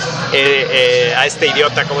a este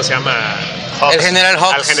idiota, ¿cómo se llama? Hawks. El General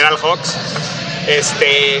Hawks. Al General Hawks.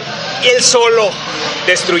 Y él solo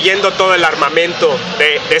destruyendo todo el armamento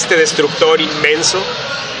de este destructor inmenso.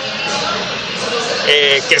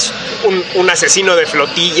 Que es un asesino de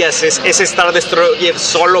flotillas. Ese Star Destroyer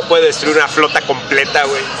solo puede destruir una flota completa,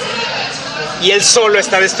 güey. Y él solo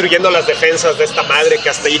está destruyendo las defensas de esta madre que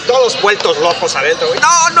hasta... Y todos vueltos locos adentro, güey.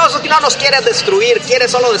 No nos quiere destruir. Quiere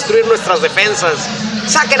solo destruir nuestras defensas.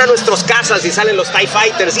 Saquen a nuestros cazas y salen los TIE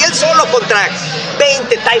Fighters. Y él solo contra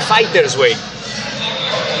 20 TIE Fighters, güey.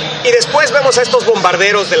 Y después vemos a estos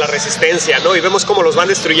bombarderos de la resistencia, ¿no? Y vemos cómo los van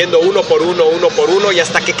destruyendo uno por uno, y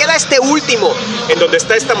hasta que queda este último, en donde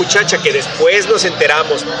está esta muchacha que después nos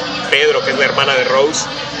enteramos, Pedro, que es la hermana de Rose.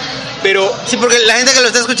 Pero sí, porque la gente que lo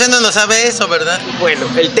está escuchando no sabe eso, ¿verdad? Bueno,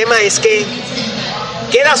 el tema es que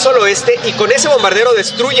queda solo y con ese bombardero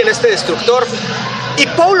destruyen este destructor. Y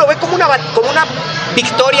Poe lo ve como una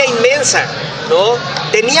victoria inmensa, ¿no?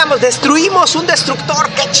 Destruimos un destructor,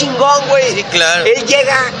 qué chingón, güey. Sí, claro. Él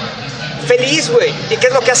llega feliz, güey. ¿Y qué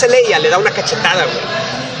es lo que hace Leia? Le da una cachetada,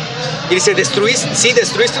 güey. Y dice,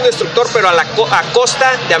 destruiste un destructor, pero a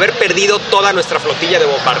costa de haber perdido toda nuestra flotilla de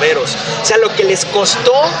bombarderos. O sea, lo que les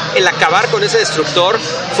costó el acabar con ese destructor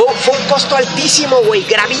fue un costo altísimo, güey,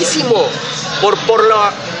 gravísimo.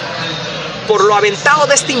 Por lo aventado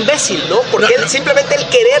de este imbécil, ¿no? Porque simplemente el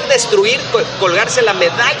querer destruir, colgarse la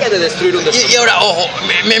medalla de destruir un destructor. Y ahora, ojo,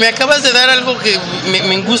 me acabas de dar algo que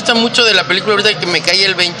me gusta mucho de la película, ahorita que me cae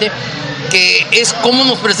el 20, que es cómo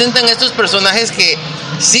nos presentan a estos personajes que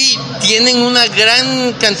sí, tienen una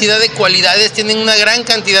gran cantidad de cualidades, tienen una gran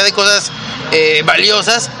cantidad de cosas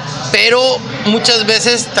valiosas, pero muchas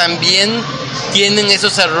veces también tienen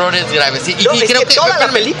esos errores graves. Y creo que toda la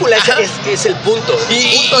película es el punto.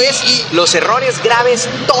 El punto es los errores graves,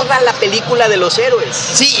 toda la película de los héroes.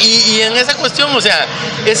 Sí, y en esa cuestión, o sea,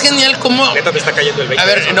 es genial como... Neta, te está cayendo el 20. A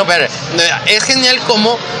ver, no, espera. Es genial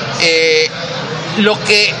como lo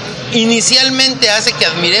que inicialmente hace que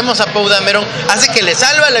admiremos a Poe Dameron, hace que le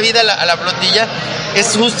salva la vida a la flotilla,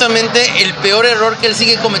 es justamente el peor error que él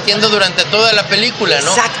sigue cometiendo durante toda la película,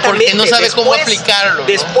 ¿no? Exactamente. Porque no sabe cómo aplicarlo, ¿no?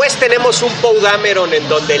 Después tenemos un Poe Dameron en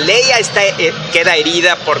donde Leia queda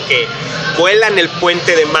herida porque vuelan el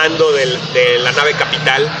puente de mando de la nave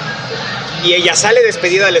capital y ella sale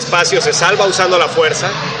despedida del espacio, se salva usando la fuerza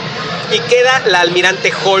y queda la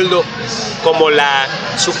almirante Holdo como la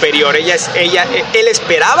superior. Él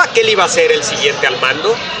esperaba que él iba a ser el siguiente al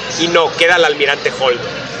mando y no, queda la almirante Holdo,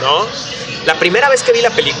 ¿no? La primera vez que vi la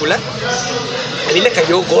película, a mí me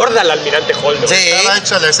cayó gorda la almirante Holdo. Sí. Estaba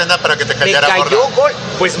hecha la escena para que te cayera gorda. Me cayó gorda.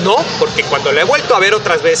 Pues no, porque cuando la he vuelto a ver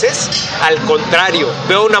otras veces, al contrario,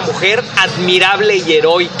 veo una mujer admirable y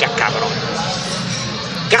heroica, cabrón.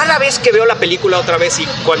 Cada vez que veo la película otra vez y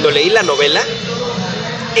cuando leí la novela,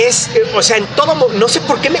 o sea, en todo, no sé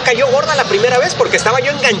por qué me cayó gorda la primera vez, porque estaba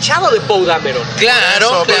yo enganchado de Poe Dameron.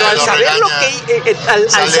 Claro, pero al saber lo que...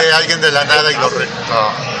 Sale alguien de la nada y lo...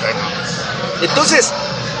 Entonces,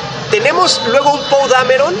 tenemos luego un Poe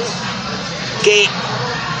Dameron que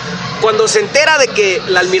cuando se entera de que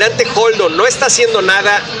la almirante Holdo no está haciendo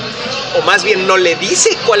nada, o más bien no le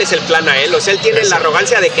dice cuál es el plan a él, o sea, él tiene la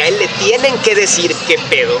arrogancia de que a él le tienen que decir qué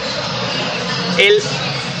pedo. Él,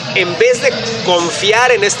 en vez de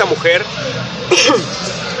confiar en esta mujer,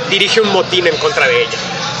 dirige un motín en contra de ella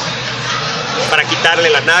para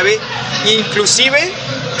quitarle la nave. Inclusive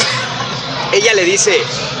ella le dice,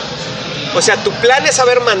 o sea, tu plan es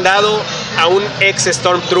haber mandado a un ex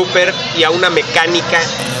Stormtrooper y a una mecánica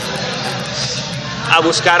a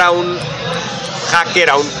buscar a un hacker,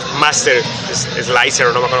 a un Master Slicer,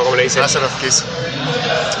 o no me acuerdo cómo le dicen, Master of Keys,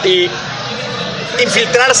 y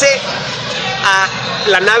infiltrarse a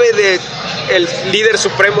la nave de el líder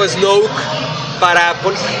supremo Snoke para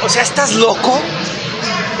o sea, ¿estás loco?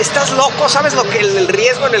 ¿Estás loco? ¿Sabes el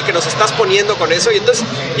riesgo en el que nos estás poniendo con eso?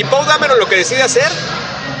 Y Poe Dameron lo que decide hacer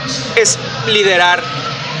es liderar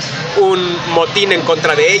un motín en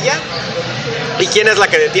contra de ella. ¿Y quién es la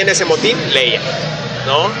que detiene ese motín? Leia,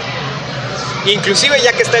 ¿no? Inclusive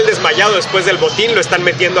ya que está el desmayado después del motín, lo están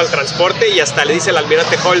metiendo al transporte y hasta le dice el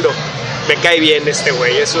almirante Holdo, me cae bien este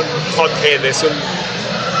güey, es un hothead, es un...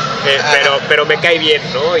 pero me cae bien,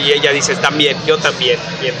 ¿no? Y ella dice, también, yo también.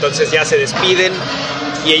 Y entonces ya se despiden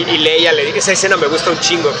y Leia le dice, esa escena me gusta un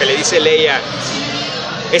chingo, que le dice Leia,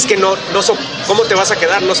 es que ¿cómo te vas a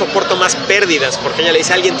quedar? No soporto más pérdidas, porque ella le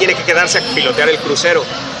dice, alguien tiene que quedarse a pilotear el crucero.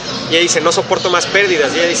 Y ella dice, no soporto más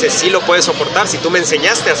pérdidas. Y ella dice, sí lo puedes soportar, si tú me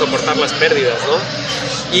enseñaste a soportar las pérdidas, ¿no?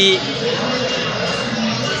 Y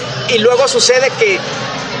luego sucede que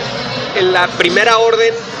en la primera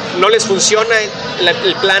orden no les funciona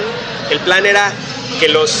el plan. El plan era que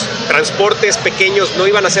los transportes pequeños no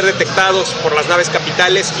iban a ser detectados por las naves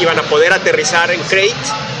capitales, iban a poder aterrizar en Crate,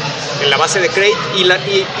 en la base de Crate,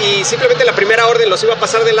 y simplemente la primera orden los iba a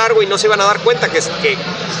pasar de largo y no se iban a dar cuenta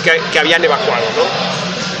que habían evacuado, ¿no?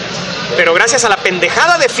 Pero gracias a la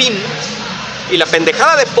pendejada de Finn y la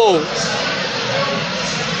pendejada de Poe,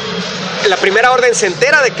 la primera orden se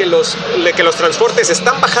entera de que los transportes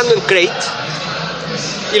están bajando en Crate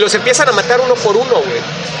y los empiezan a matar uno por uno, güey.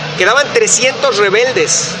 quedaban 300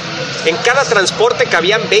 rebeldes. En cada transporte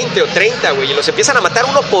cabían 20 o 30, güey, y los empiezan a matar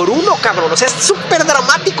uno por uno, cabrón. O sea, es súper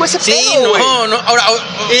dramático ese pedo, güey. Ahora...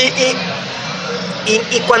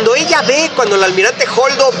 Y cuando ella cuando el almirante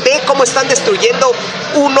Holdo ve cómo están destruyendo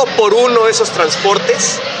uno por uno esos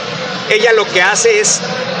transportes, ella lo que hace es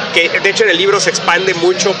que, de hecho, en el libro se expande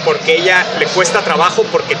mucho porque ella le cuesta trabajo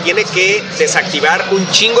porque tiene que desactivar un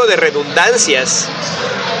chingo de redundancias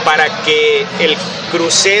para que el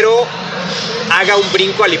crucero haga un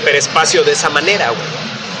brinco al hiperespacio de esa manera,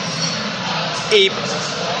 güey. Y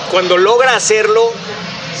cuando logra hacerlo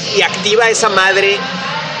y activa esa madre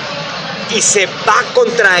y se va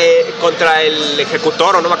contra el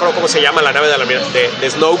ejecutor, o no me acuerdo cómo se llama la nave de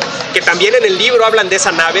Snoke, que también en el libro hablan de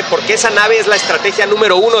esa nave, porque esa nave es la estrategia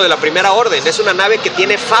número 1 de la Primera Orden. Es una nave que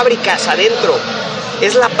tiene fábricas adentro.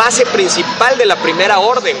 Es la base principal de la Primera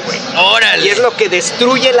Orden, güey. ¡Órale! Y es lo que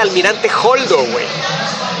destruye el almirante Holdo, güey.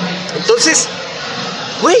 Entonces,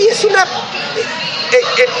 güey, es una...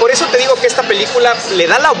 por eso te digo que esta película le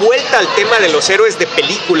da la vuelta al tema de los héroes de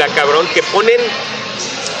película, cabrón,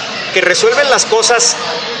 que resuelven las cosas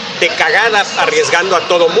de cagada arriesgando a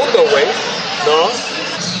todo mundo, güey, ¿no?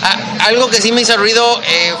 Algo que sí me hizo ruido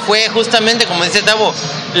fue justamente, como dice Tavo,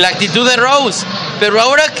 la actitud de Rose. Pero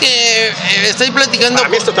ahora que estoy platicando... Para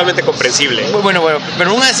mí es totalmente comprensible. Bueno,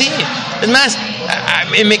 pero aún así, es más,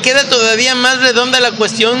 me queda todavía más redonda la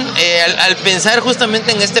cuestión al pensar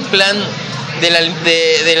justamente en este plan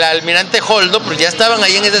del almirante Holdo, porque ya estaban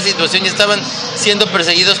ahí en esa situación, ya estaban siendo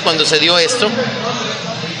perseguidos cuando se dio esto.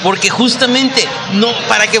 Porque justamente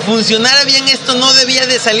para que funcionara bien esto no debía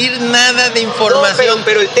de salir nada de información, no,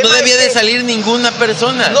 pero el tema no debía es de salir ninguna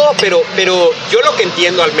persona. No, pero yo lo que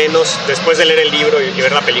entiendo, al menos después de leer el libro y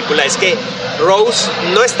ver la película, es que Rose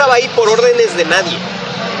no estaba ahí por órdenes de nadie.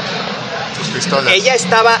 Sus pistolas. Ella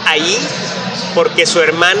estaba ahí porque su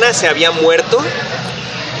hermana se había muerto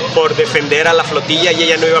por defender a la flotilla y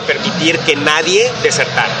ella no iba a permitir que nadie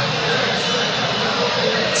desertara.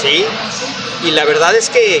 ¿Sí? Y la verdad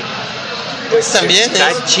es que pues también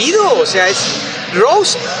está chido, o sea,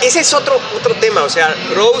 Rose, ese es otro tema, o sea,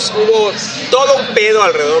 Rose, hubo todo un pedo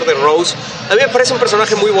alrededor de Rose. A mí me parece un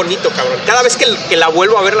personaje muy bonito, cabrón. Cada vez que la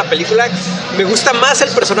vuelvo a ver la película, me gusta más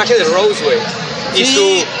el personaje de Rose, güey.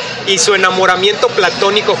 Sí. Y su enamoramiento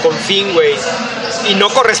platónico con Finn, güey. Y no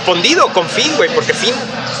correspondido con Finn, güey, porque Finn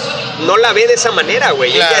no la ve de esa manera,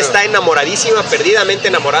 güey. Claro. Ella está enamoradísima, perdidamente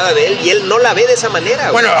enamorada de él, y él no la ve de esa manera,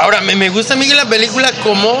 güey. Bueno, ahora me gusta a mí que la película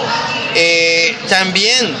como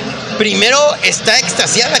también primero está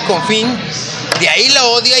extasiada con Finn, de ahí la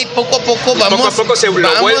odia y poco a poco poco a poco se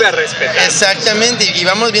lo vuelve a respetar. Exactamente, y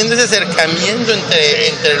vamos viendo ese acercamiento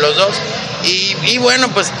entre los dos. Y bueno,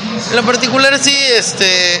 pues en lo particular sí,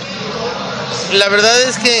 la verdad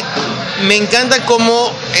es que me encanta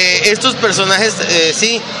cómo estos personajes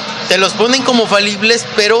sí te los ponen como falibles,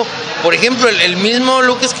 pero por ejemplo el mismo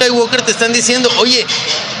Luke Skywalker te están diciendo, oye,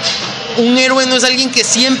 un héroe no es alguien que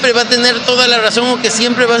siempre va a tener toda la razón o que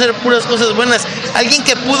siempre va a hacer puras cosas buenas. Alguien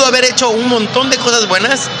que pudo haber hecho un montón de cosas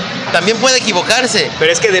buenas también puede equivocarse.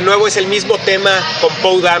 Pero es que de nuevo es el mismo tema con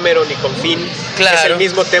Poe Dameron y con Finn. Claro. Es el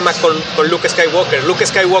mismo tema con Luke Skywalker. Luke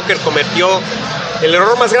Skywalker cometió el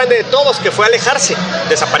error más grande de todos, que fue alejarse,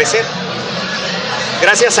 desaparecer.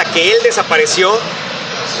 Gracias a que él desapareció,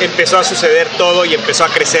 empezó a suceder todo y empezó a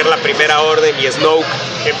crecer la Primera Orden y Snoke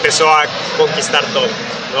empezó a conquistar todo,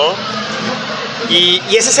 ¿no? Y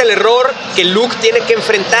ese es el error que Luke tiene que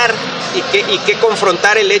enfrentar y que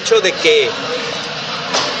confrontar el hecho de que,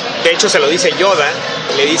 de hecho se lo dice Yoda,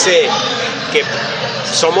 le dice que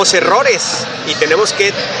somos errores y tenemos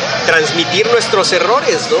que transmitir nuestros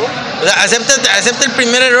errores, ¿no? O sea, acepta el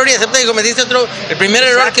primer error y acepta que cometiste otro. El primer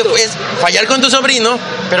error que es fallar con tu sobrino,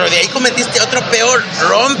 pero de ahí cometiste otro peor.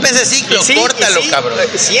 Rompe ese ciclo, sí, córtalo, cabrón.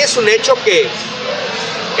 Sí es un hecho que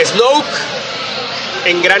Snoke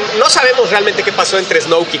no sabemos realmente qué pasó entre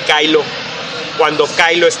Snoke y Kylo cuando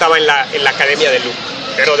Kylo estaba en la academia de Luke,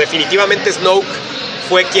 pero definitivamente Snoke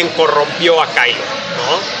fue quien corrompió a Kylo,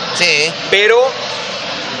 ¿no? Sí. Pero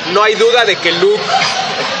no hay duda de que Luke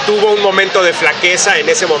tuvo un momento de flaqueza en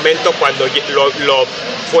ese momento cuando lo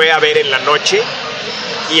fue a ver en la noche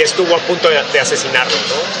y estuvo a punto de asesinarlo,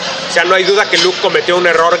 ¿no? O sea, no hay duda que Luke cometió un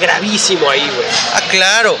error gravísimo ahí, güey. Ah,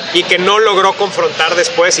 claro. Y que no logró confrontar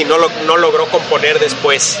después y no logró componer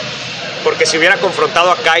después. Porque si hubiera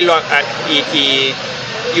confrontado a Kylo y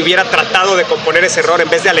hubiera tratado de componer ese error en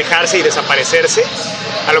vez de alejarse y desaparecerse,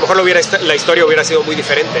 a lo mejor la historia hubiera sido muy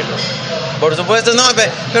diferente, ¿no? Por supuesto, no,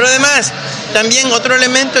 pero además, también otro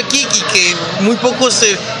elemento aquí y que muy pocos,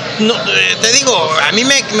 te digo, a mí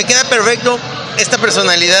me queda perfecto, esta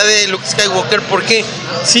personalidad de Luke Skywalker porque,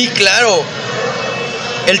 sí, claro,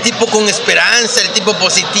 el tipo con esperanza, el tipo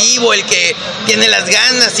positivo, el que tiene las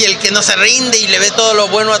ganas y el que no se rinde y le ve todo lo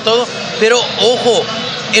bueno a todo. Pero, ojo,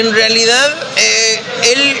 en realidad,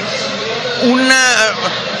 él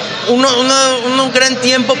un gran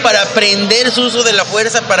tiempo para aprender su uso de la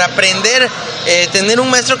fuerza, para aprender, tener un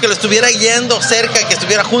maestro que lo estuviera guiando cerca, que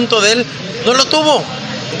estuviera junto de él, no lo tuvo.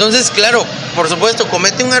 Entonces, claro, por supuesto,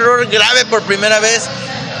 comete un error grave por primera vez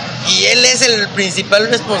y él es el principal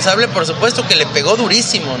responsable, por supuesto, que le pegó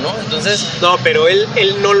durísimo, ¿no? Entonces... No, pero él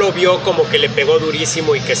no lo vio como que le pegó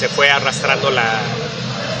durísimo y que se fue arrastrando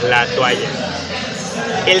la toalla.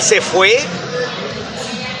 Él se fue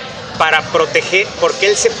para proteger, porque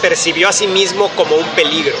él se percibió a sí mismo como un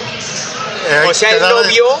peligro. O sea, él no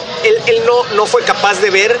vio, él no fue capaz de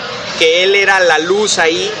ver que él era la luz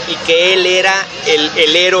ahí y que él era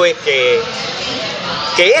el héroe que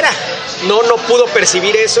era. No pudo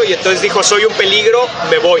percibir eso y entonces dijo, soy un peligro,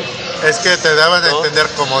 me voy. Es que te daban a entender,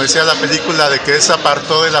 como decía la película, de que él se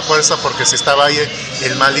apartó de la fuerza porque si estaba ahí,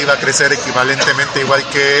 el mal iba a crecer equivalentemente igual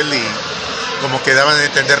que él, y como que daban a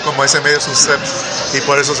entender como ese medio sus steps, y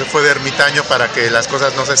por eso se fue de ermitaño para que las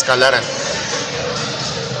cosas no se escalaran.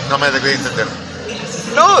 No me debí entender.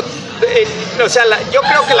 No, o sea, yo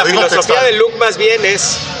creo que la filosofía de Luke más bien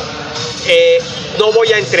es, no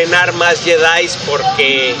voy a entrenar más Jedi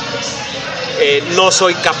porque no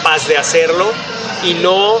soy capaz de hacerlo, y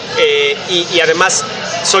no y además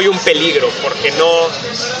soy un peligro porque no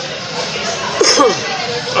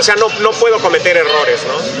o sea, no puedo cometer errores,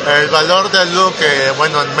 ¿no? El valor de Luke,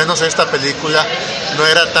 bueno, al menos en esta película, no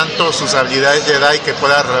era tanto sus habilidades Jedi, que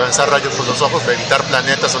pueda lanzar rayos por los ojos, evitar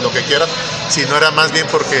planetas o lo que quieran, sino era más bien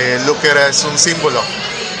porque Luke es un símbolo,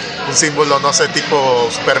 no sé, tipo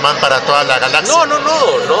Superman para toda la galaxia.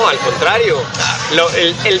 No, al contrario.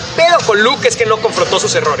 El pedo con Luke es que no confrontó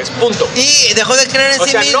sus errores, punto. Y dejó de creer en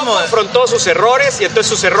sí mismo. No confrontó sus errores y entonces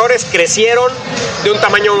sus errores crecieron de un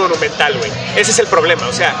tamaño monumental, güey. Ese es el problema.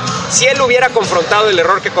 O sea, si él hubiera confrontado el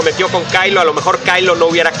error que cometió con Kylo, a lo mejor Kylo no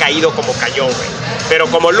hubiera caído como cayó, güey. Pero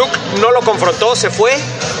como Luke no lo confrontó, se fue.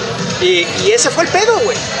 Y ese fue el pedo,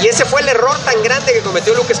 güey. Y ese fue el error tan grande que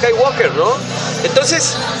cometió Luke Skywalker, ¿no?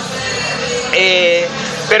 Entonces,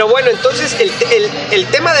 pero bueno, entonces el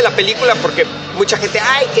tema de la película, porque mucha gente,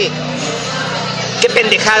 ay, qué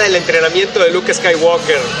pendejada el entrenamiento de Luke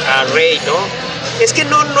Skywalker a Rey, ¿no? Es que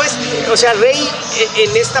no es, o sea, Rey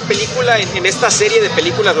en esta película, en esta serie de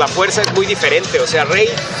películas, la fuerza es muy diferente. O sea, Rey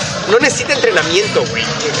no necesita entrenamiento, güey.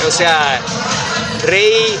 O sea,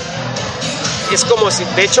 Rey es como si,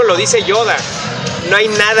 de hecho lo dice Yoda, no hay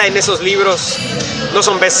nada en esos libros, no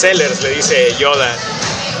son bestsellers, le dice Yoda.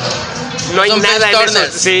 No hay nada en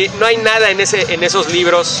esos, sí, no hay nada en esos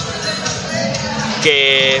libros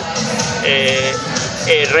que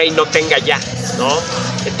Rey no tenga ya, ¿no?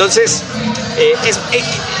 Entonces,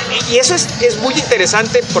 y eso es muy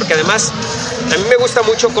interesante, porque además a mí me gusta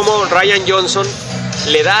mucho cómo Rian Johnson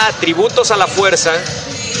le da atributos a la fuerza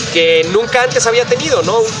que nunca antes había tenido,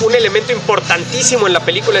 ¿no? Un elemento importantísimo en la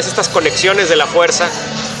película es estas conexiones de la fuerza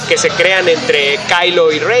que se crean entre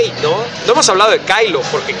Kylo y Rey, ¿no? No hemos hablado de Kylo,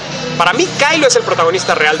 porque para mí Kylo es el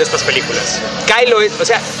protagonista real de estas películas. Kylo es, o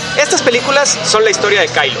sea, estas películas son la historia de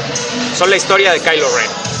Kylo, son la historia de Kylo Ren.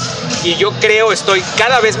 Y yo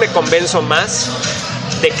cada vez me convenzo más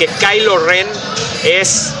de que Kylo Ren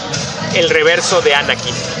es el reverso de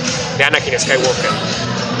Anakin Skywalker.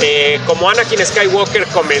 Como Anakin Skywalker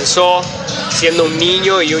comenzó siendo un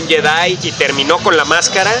niño y un Jedi y terminó con la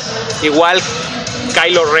máscara, igual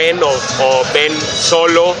Kylo Ren o Ben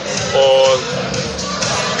Solo o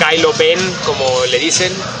Kylo Ben, como le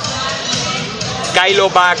dicen, Kylo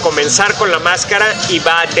va a comenzar con la máscara y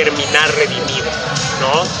va a terminar redimido,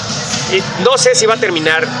 ¿no? Y no sé si va a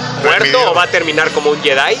terminar muerto o va a terminar como un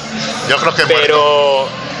Jedi. Yo creo que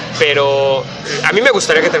pero a mí me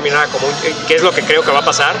gustaría que terminara como que es lo que creo que va a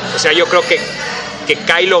pasar. O sea, yo creo que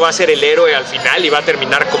Kylo va a ser el héroe al final y va a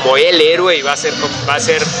terminar como el héroe y va a ser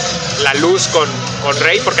la luz con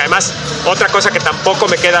Rey, porque además otra cosa que tampoco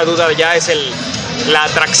me queda duda ya es la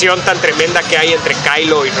atracción tan tremenda que hay entre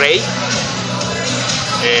Kylo y Rey.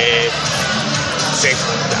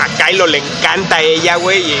 A Kylo le encanta a ella,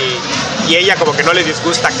 güey, y ella como que no le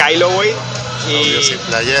disgusta a Kylo, güey. Obvio, sin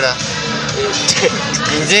playera.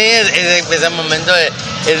 Sí, ese momento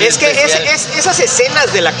es que esas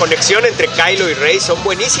escenas de la conexión entre Kylo y Rey son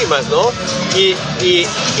buenísimas, ¿no? Y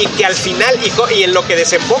que al final, y en lo que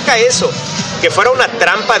desemboca eso, que fuera una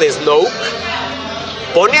trampa de Snoke,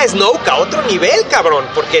 pone a Snoke a otro nivel, cabrón,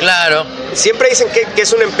 porque claro, siempre dicen que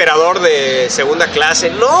es un emperador de segunda clase.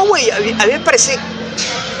 No, güey, a mí me parece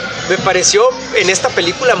me pareció en esta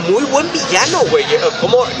película muy buen villano, güey.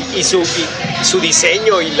 Y su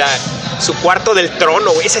diseño y su cuarto del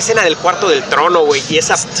trono, güey. Esa escena del cuarto del trono, güey. Y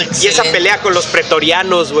esa pelea con los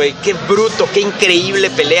pretorianos, güey. Qué bruto, qué increíble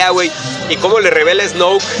pelea, güey. Y cómo le revela a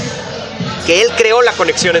Snoke que él creó la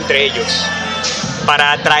conexión entre ellos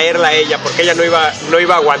para atraerla a ella, porque ella no iba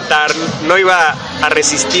a aguantar, no iba a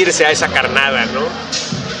resistirse a esa carnada, ¿no?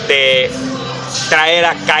 De traer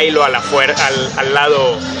a Kylo a al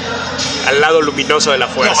lado luminoso de la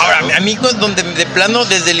fuerza. No, ahora, ¿no? A mí donde de plano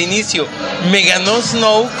desde el inicio me ganó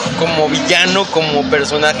Snoke como villano, como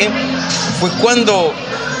personaje, fue cuando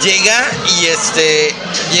llega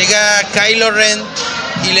Kylo Ren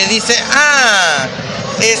y le dice,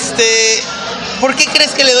 ¿por qué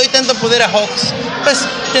crees que le doy tanto poder a Hux? Pues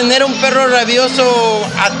tener un perro rabioso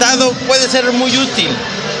atado puede ser muy útil,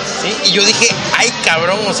 ¿sí? Y yo dije, ay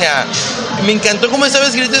cabrón, o sea, me encantó cómo estaba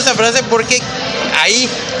escrito esa frase, porque ahí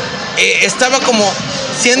estaba como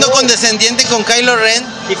siendo condescendiente con Kylo Ren.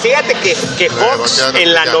 Y fíjate que Hux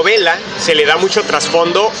en la novela se le da mucho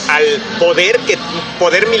trasfondo al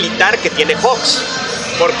poder militar que tiene Hux,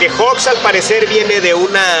 porque Hux al parecer viene de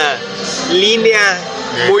una línea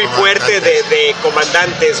muy fuerte de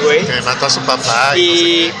comandantes, güey. Que mató a su papá.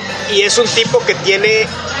 Y es un tipo que tiene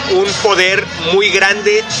un poder muy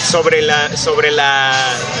grande sobre el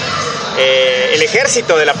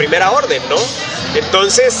ejército de la Primera Orden, ¿no?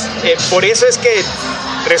 Entonces, por eso es que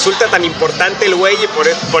resulta tan importante el güey, y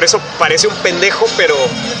por eso parece un pendejo, pero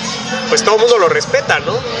pues todo el mundo lo respeta,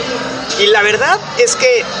 ¿no? Y la verdad es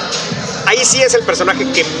que ahí sí es el personaje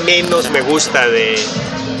que menos me gusta de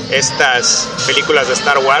estas películas de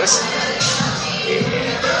Star Wars.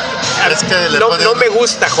 Es que no me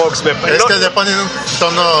gusta Hux. Que le ponen un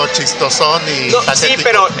tono chistosón y patético. Sí,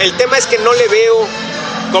 pero el tema es que no le veo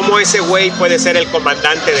cómo ese güey puede ser el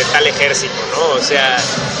comandante de tal ejército, ¿no? O sea,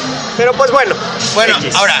 pero pues bueno,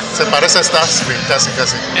 ahora se parece a Starscream casi.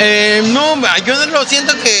 No, yo lo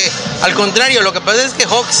siento que al contrario, lo que pasa es que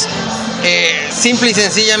Hux simple y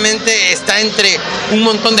sencillamente está entre un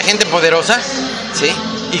montón de gente poderosa, ¿sí?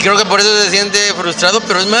 Y creo que por eso se siente frustrado,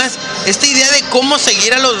 pero es más, esta idea de cómo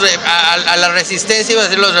seguir a la resistencia, iba a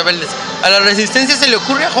decir los rebeldes, a la resistencia se le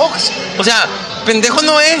ocurre a Hux. O sea, pendejo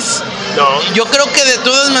no es. No. Yo creo que de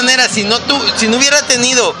todas maneras, si no hubiera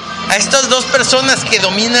tenido a estas dos personas que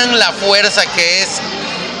dominan la fuerza, que es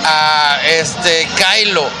a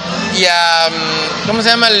Kylo y a ¿cómo se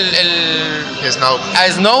llama? Snoke. A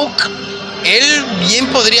Snoke, él bien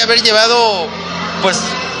podría haber llevado pues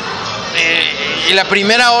la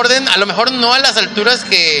Primera Orden, a lo mejor no a las alturas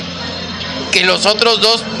que los otros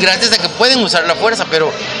dos, gracias a que pueden usar la fuerza,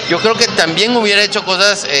 pero yo creo que también hubiera hecho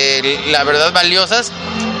cosas, la verdad, valiosas,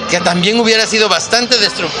 que también hubiera sido bastante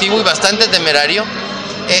destructivo y bastante temerario.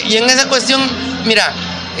 Y en esa cuestión, mira,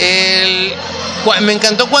 me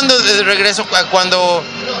encantó cuando de regreso, cuando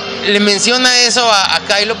le menciona eso a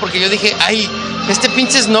Kylo, porque yo dije, ay, este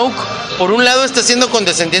pinche Snoke, por un lado está siendo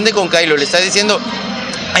condescendiente con Kylo, le está diciendo,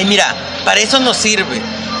 ay, mira, para eso nos sirve.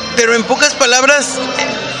 Pero en pocas palabras,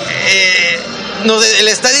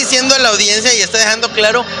 le está diciendo a la audiencia y está dejando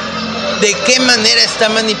claro de qué manera está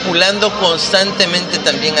manipulando constantemente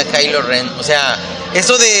también a Kylo Ren. O sea,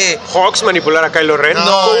 eso de Hux manipular a Kylo Ren.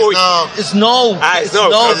 No. Snow. Snow.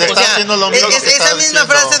 O sea, esa misma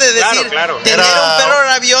frase de decir, claro. tener un perro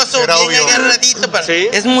rabioso bien agarradito, ¿sí?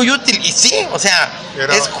 Es muy útil. Y sí, o sea,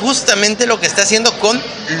 es justamente lo que está haciendo con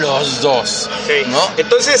los dos. Sí. ¿No?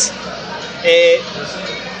 Entonces,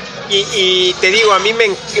 y te digo, a mí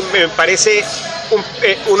me parece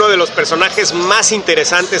uno de los personajes más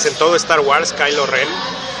interesantes en todo Star Wars, Kylo Ren.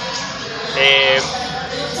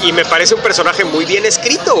 Y me parece un personaje muy bien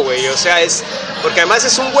escrito, güey. O sea, porque además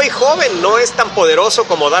es un güey joven, no es tan poderoso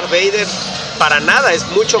como Darth Vader, para nada, es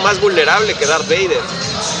mucho más vulnerable que Darth Vader.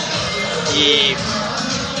 Y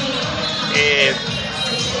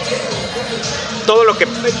todo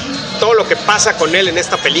lo que pasa con él en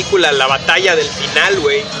esta película, la batalla del final,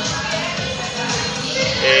 güey,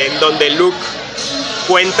 en donde Luke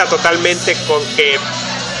cuenta totalmente con que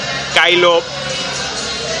Kylo,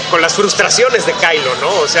 con las frustraciones de Kylo, ¿no?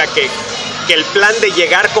 O sea, que el plan de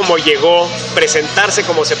llegar como llegó, presentarse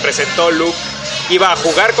como se presentó Luke, iba a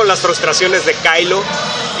jugar con las frustraciones de Kylo,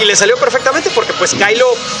 y le salió perfectamente porque pues Kylo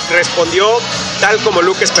respondió tal como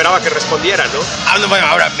Luke esperaba que respondiera, ¿no? Bueno,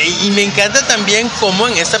 ahora, y me encanta también cómo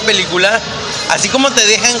en esta película, así como te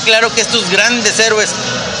dejan claro que estos grandes héroes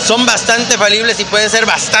son bastante falibles y pueden ser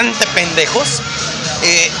bastante pendejos,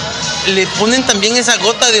 le ponen también esa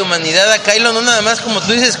gota de humanidad a Kylo, no nada más como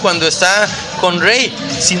tú dices cuando está con Rey,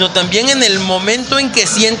 sino también en el momento en que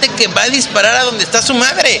siente que va a disparar a donde está su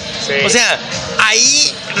madre. Sí. O sea,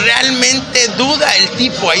 ahí realmente duda el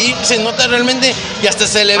tipo. Ahí se nota realmente y hasta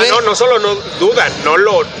se le ve. No solo no duda, no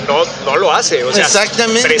lo hace. O sea,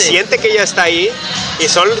 exactamente. Presiente que ella está ahí y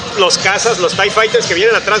son los cazas, los TIE Fighters que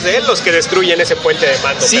vienen atrás de él los que destruyen ese puente de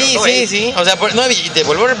mando. Sí. O sea, y te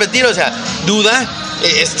vuelvo a repetir, o sea, duda.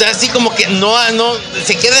 Está así como que no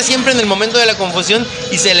se queda siempre en el momento de la confusión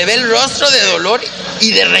y se le ve el rostro de dolor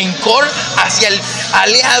y de rencor hacia el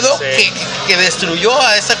aliado que destruyó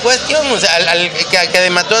a esa cuestión, o sea, al que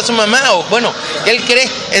mató a su mamá, o bueno, él cree,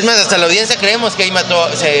 es más, hasta la audiencia creemos que ahí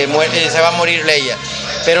se va a morir Leia.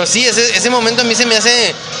 Pero sí, ese momento a mí se me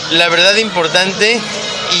hace la verdad importante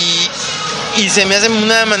y se me hace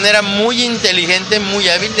una manera muy inteligente, muy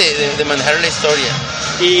hábil de manejar la historia.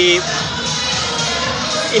 Y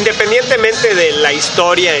independientemente de la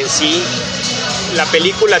historia en sí, la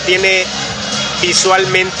película tiene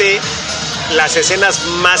visualmente las escenas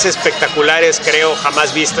más espectaculares, creo,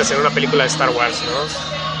 jamás vistas en una película de Star Wars,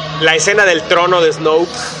 ¿no? La escena del trono de Snoke,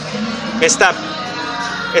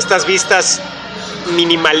 estas vistas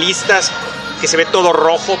minimalistas, que se ve todo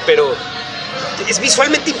rojo, pero es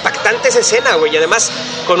visualmente impactante esa escena, güey. Y además,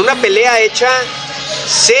 con una pelea hecha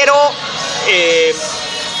cero...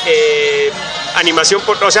 animación,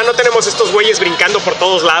 o sea, no tenemos estos güeyes brincando por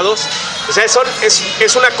todos lados. O sea,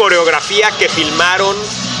 es una coreografía que filmaron.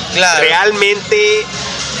 Claro.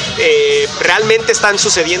 Realmente están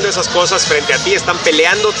sucediendo esas cosas frente a ti, están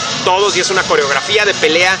peleando todos y es una coreografía de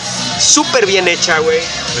pelea súper bien hecha, güey.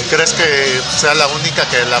 ¿Crees que sea la única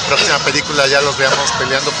que en la próxima película ya los veamos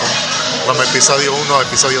peleando como episodio 1 o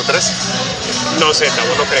episodio 3? No sé,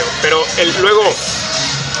 Tavo, no creo. Pero luego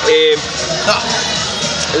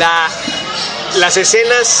las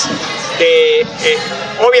escenas de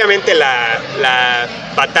obviamente la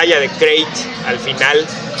batalla de Krayt al final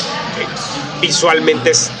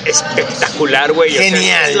visualmente es espectacular, güey. Genial. O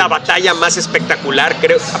sea, es la batalla más espectacular,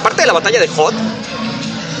 creo. Aparte de la batalla de Hoth,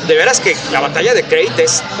 de veras que la batalla de Krayt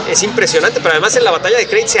es impresionante, pero además en la batalla de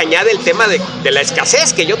Krayt se añade el tema de la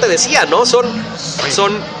escasez que yo te decía, ¿no? Son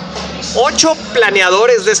 8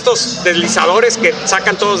 planeadores de estos deslizadores que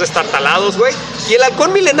sacan todos destartalados, güey. Y el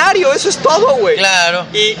halcón milenario, eso es todo, güey. Claro.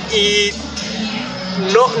 Y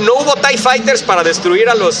no hubo TIE Fighters para destruir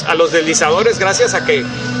a los deslizadores gracias a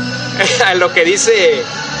lo que dice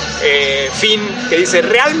Finn, que dice,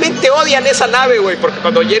 realmente odian esa nave, güey, porque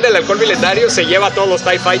cuando llena el halcón milenario se lleva a todos los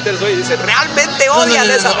TIE Fighters, güey, y dice, realmente odian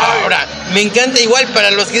esa nave. Ahora, me encanta igual,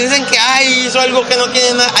 para los que dicen que hizo algo que no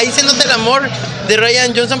tiene nada, ahí se nota el amor de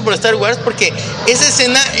Rian Johnson por Star Wars, porque esa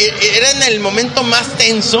escena era en el momento más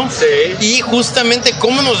tenso, sí. Y justamente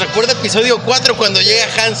como nos recuerda episodio 4 cuando llega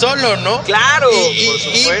Han Solo, ¿no? Claro,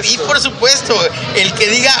 y por supuesto, el que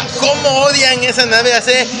diga cómo odian esa nave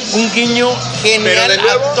hace un guiño genial de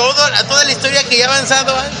nuevo, a toda la historia que ya ha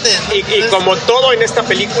avanzado antes, ¿no? Y como todo en esta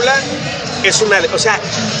película,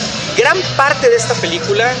 gran parte de esta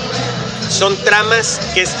película son tramas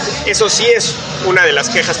que eso sí es una de las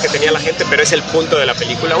quejas que tenía la gente, pero es el punto de la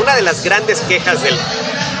película. Una de las grandes quejas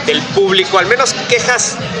del público, al menos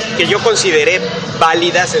quejas que yo consideré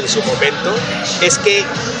válidas en su momento, es que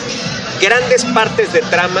grandes partes de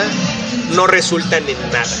trama no resultan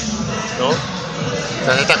en nada, ¿no?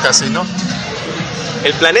 Planeta Casino.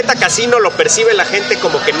 El planeta Casino lo percibe la gente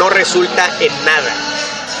como que no resulta en nada.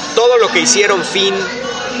 Todo lo que hicieron Finn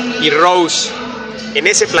y Rose en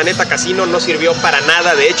ese planeta Casino no sirvió para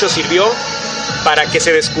nada. De hecho, sirvió para que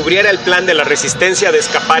se descubriera el plan de la Resistencia de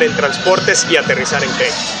escapar en transportes y aterrizar en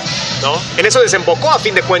Krayt, ¿no? En eso desembocó, a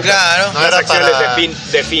fin de cuentas, claro, las acciones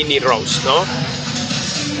de Finn y Rose, ¿no?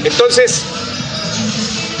 Entonces,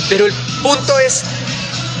 pero el punto es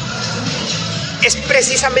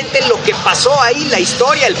precisamente lo que pasó ahí, la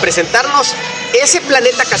historia, el presentarnos ese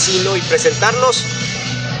planeta Casino y presentarnos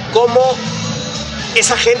cómo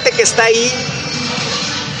esa gente que está ahí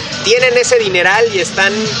tienen ese dineral y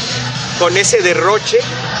están con ese derroche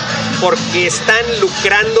porque están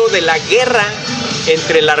lucrando de la guerra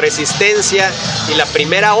entre la Resistencia y la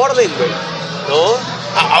Primera Orden, güey, ¿no?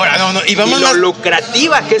 Ahora, y vamos y lo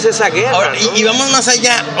lucrativa que es esa guerra. Ahora, ¿no? y vamos más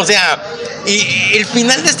allá, o sea, y el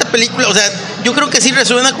final de esta película, o sea, yo creo que sí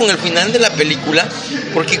resuena con el final de la película,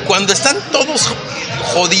 porque cuando están todos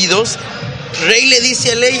jodidos, Rey le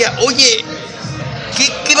dice a Leia, oye,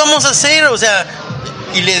 ¿qué vamos a hacer? O sea,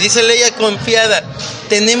 y le dice Leia confiada,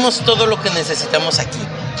 tenemos todo lo que necesitamos aquí.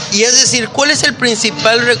 Y es decir, ¿cuál es el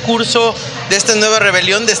principal recurso de esta nueva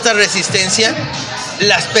rebelión, de esta resistencia?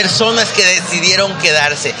 Las personas que decidieron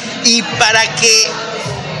quedarse. Y para que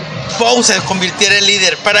Poe se convirtiera en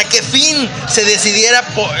líder, para que Finn se decidiera,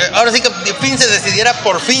 ahora sí que Finn se decidiera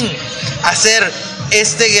por fin a ser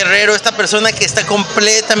este guerrero, esta persona que está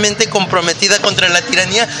completamente comprometida contra la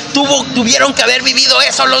tiranía, tuvieron que haber vivido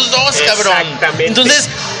eso los dos, cabrón. Exactamente. Entonces,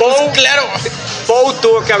 claro. Poe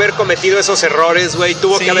tuvo que haber cometido esos errores, güey.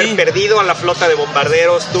 Tuvo que haber perdido a la flota de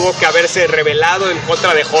bombarderos. Tuvo que haberse rebelado en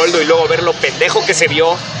contra de Holdo y luego ver lo pendejo que se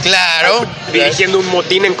vio. Claro. Dirigiendo un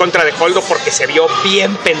motín en contra de Holdo porque se vio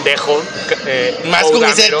bien pendejo. Más con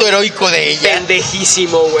ese acto heroico de ella.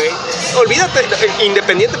 Pendejísimo, güey. Olvídate,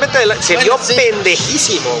 independientemente de se vio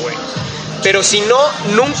pendejísimo, güey. Pero si no,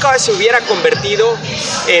 nunca se hubiera convertido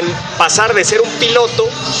en pasar de ser un piloto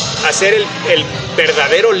a ser el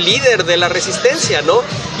verdadero líder de la resistencia, ¿no?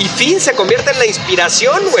 Y Finn se convierte en la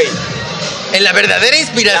inspiración, güey. ¿En la verdadera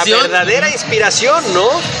inspiración? La verdadera inspiración, ¿no?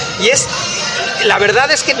 Y la verdad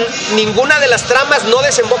es que ninguna de las tramas no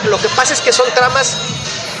desemboca. Lo que pasa es que son tramas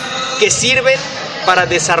que sirven para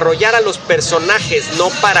desarrollar a los personajes, no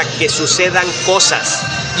para que sucedan cosas.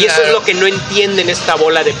 Y eso es lo que no entienden esta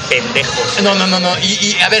bola de pendejos. No.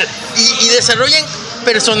 Y a ver, y desarrollan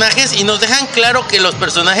personajes y nos dejan claro que los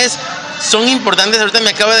personajes son importantes. Ahorita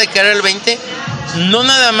me acaba de caer el 20. No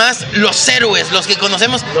nada más los héroes, los que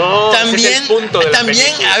conocemos. No, también, ese es el punto de la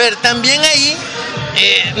película. A ver, también ahí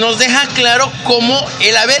nos deja claro cómo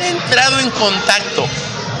el haber entrado en contacto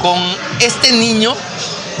con este niño,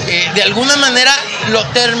 de alguna manera lo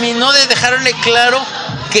terminó de dejarle claro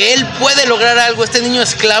que él puede lograr algo, este niño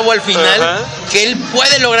esclavo al final, que él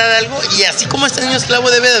puede lograr algo, y así como este niño esclavo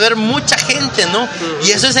debe de haber mucha gente, ¿no?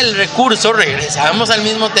 Y eso es el recurso, regresamos al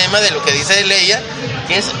mismo tema de lo que dice Leia,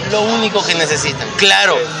 que es lo único que necesitan.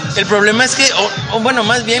 Claro, el problema es que, bueno,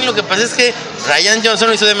 más bien lo que pasa es que Rian Johnson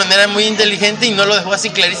lo hizo de manera muy inteligente y no lo dejó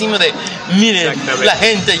así clarísimo de, miren, la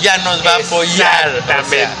gente ya nos va a apoyar.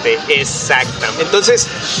 Exactamente. Entonces,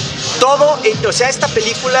 todo, o sea, esta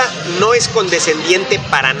película no es condescendiente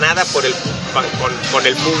para nada con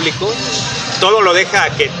el público. Todo lo deja a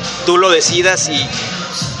que tú lo decidas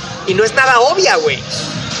y no es nada obvia, güey.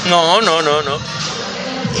 No.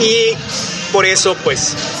 Y por eso,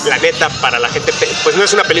 pues, la neta, para la gente, pues no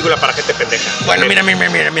es una película para gente pendeja. Bueno, mira.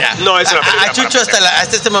 No es una película a Chucho hasta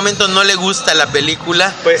este momento no le gusta la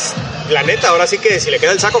película. Pues, la neta, ahora sí que si le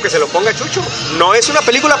queda el saco que se lo ponga Chucho. No es una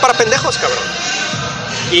película para pendejos, cabrón.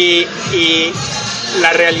 Y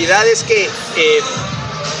la realidad es que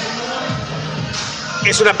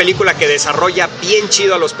es una película que desarrolla bien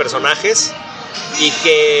chido a los personajes y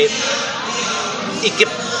que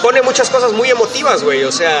pone muchas cosas muy emotivas, güey.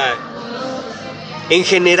 O sea, en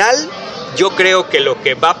general, yo creo que lo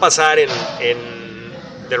que va a pasar en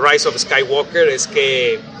The Rise of Skywalker es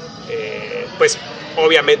que, pues,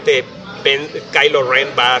 obviamente, Kylo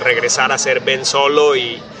Ren va a regresar a ser Ben Solo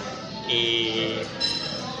y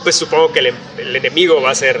pues supongo que el enemigo va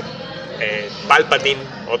a ser Palpatine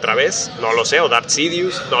otra vez, no lo sé, o Darth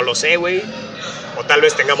Sidious, no lo sé, güey. O tal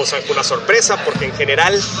vez tengamos alguna sorpresa, porque en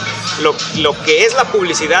general lo que es la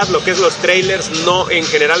publicidad, lo que es los trailers, no,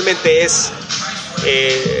 generalmente es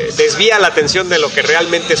desvía la atención de lo que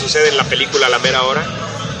realmente sucede en la película a la mera hora.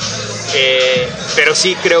 Pero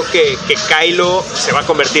sí creo que Kylo se va a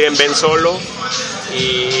convertir en Ben Solo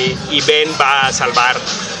y Ben va a salvar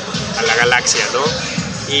a la galaxia, ¿no?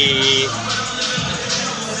 Y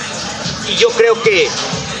yo creo que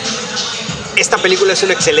esta película es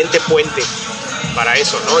un excelente puente para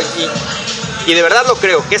eso, ¿no? Y de verdad lo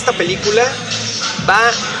creo, que esta película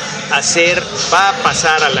va a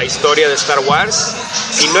pasar a la historia de Star Wars.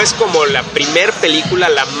 Si no es como la primer película,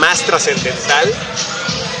 la más trascendental,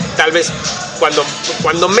 tal vez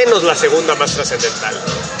cuando menos la segunda más trascendental.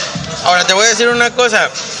 Ahora te voy a decir una cosa.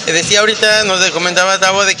 Decía ahorita, nos comentaba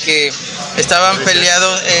Tavo de que estaban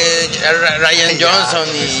peleados Rian Johnson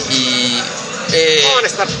y no van a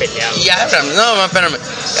estar peleados. Y Abrams, no, espérame.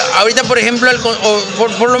 Ahorita, por ejemplo,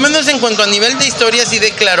 por lo menos en cuanto a nivel de historia, sí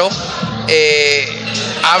declaró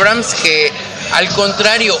Abrams que, al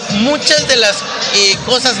contrario, muchas de las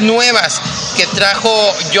cosas nuevas que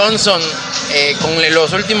trajo Johnson con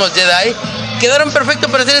los últimos Jedi quedaron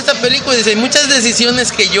perfectos para hacer esta película. Dice, muchas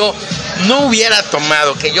decisiones que yo no hubiera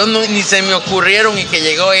tomado, que yo ni se me ocurrieron, y que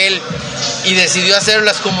llegó él y decidió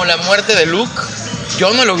hacerlas, como la muerte de Luke,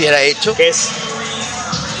 yo no lo hubiera hecho. Que es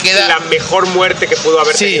la mejor muerte que pudo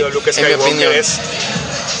haber tenido Luke Skywalker.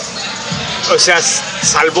 O sea,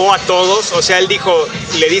 salvó a todos. O sea, él dijo,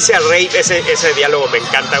 le dice a Rey, ese diálogo me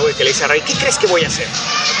encanta, güey, que le dice a Rey, ¿qué crees que voy a hacer?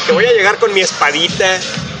 Que voy a llegar con mi espadita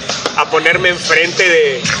a ponerme enfrente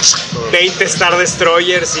de 20 Star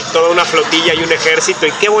Destroyers y toda una flotilla y un ejército,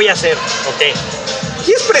 ¿y qué voy a hacer? Ok.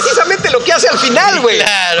 Y es precisamente lo que hace al final, güey.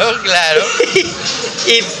 Claro.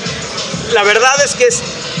 y la verdad es que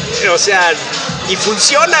o sea, Y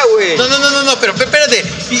funciona, güey. No, pero espérate.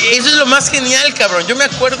 Eso es lo más genial, cabrón. Yo me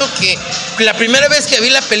acuerdo que la primera vez que vi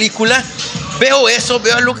la película, veo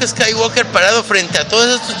a Luke Skywalker parado frente a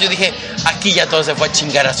todos estos. Yo dije, aquí ya todo se fue a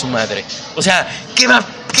chingar a su madre. O sea, ¿qué va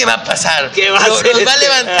a pasar? ¿Qué va a hacer? Los va a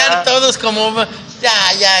levantar todos como... Ya.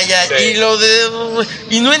 Sí.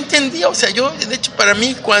 Y no entendía. O sea, yo, de hecho, para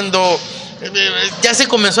mí, cuando ya se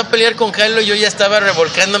comenzó a pelear con Kylo, yo ya estaba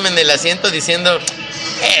revolcándome en el asiento diciendo...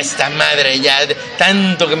 Esta madre ya,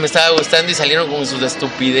 tanto que me estaba gustando y salieron con su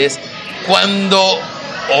estupidez. Cuando,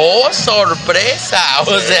 ¡oh, sorpresa!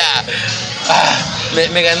 O sea,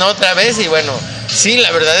 me ganó otra vez y bueno, sí,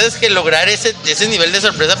 la verdad es que lograr ese nivel de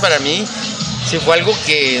sorpresa para mí sí fue algo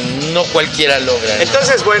que no cualquiera logra.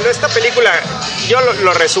 Entonces, bueno, esta película, yo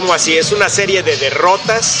lo resumo así, es una serie de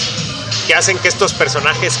derrotas que hacen que estos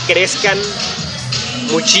personajes crezcan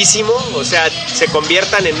muchísimo, o sea, se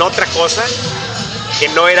conviertan en otra cosa que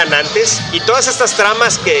no eran antes, y todas estas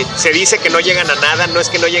tramas que se dice que no llegan a nada, no es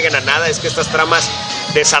que no lleguen a nada, es que estas tramas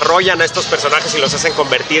desarrollan a estos personajes y los hacen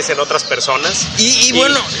convertirse en otras personas. Y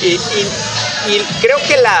bueno, y creo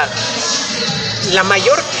que la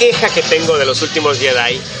mayor queja que tengo de los últimos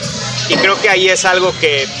Jedi, y creo que ahí es algo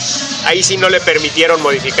que ahí sí no le permitieron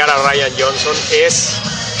modificar a Rian Johnson, es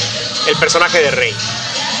el personaje de Rey.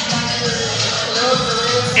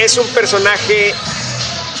 Es un personaje...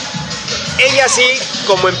 Ella sí,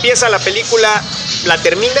 como empieza la película, la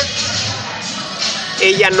termina.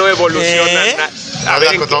 Ella no evoluciona. A ver,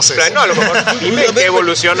 a lo mejor dime qué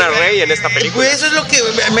evoluciona Rey en esta película. Pues eso es lo que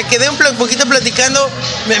me quedé un poquito platicando.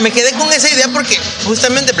 Me quedé con esa idea porque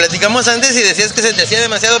justamente platicamos antes y decías que se te hacía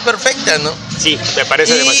demasiado perfecta, ¿no? Sí, me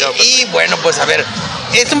parece demasiado perfecta. Y bueno, pues a ver,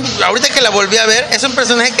 ahorita que la volví a ver, es un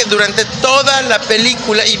personaje que durante toda la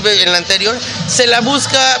película y en la anterior se la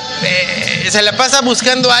pasa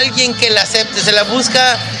buscando a alguien que la acepte, se la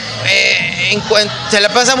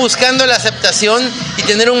pasa buscando la aceptación y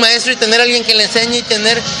tener un maestro y tener alguien que le enseñe y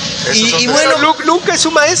tener y bueno, Luke nunca es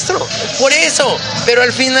su maestro. Por eso, pero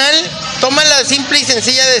al final toma la simple y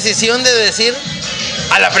sencilla decisión de decir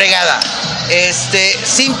a la fregada.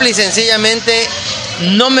 Simple y sencillamente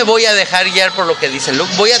no me voy a dejar guiar por lo que dice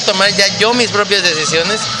Luke, voy a tomar ya yo mis propias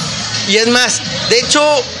decisiones. Y es más, de hecho,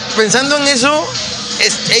 pensando en eso,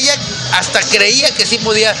 ella hasta creía que sí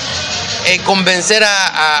podía convencer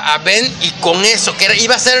a Ben, y con eso, que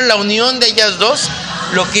iba a ser la unión de ellas dos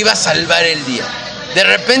lo que iba a salvar el día. De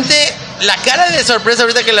repente, la cara de sorpresa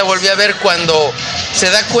ahorita que la volví a ver cuando se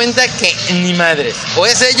da cuenta que ni madres, o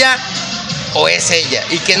es ella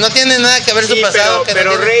y que no tiene nada que ver su pasado.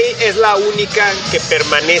 Pero Rey es la única que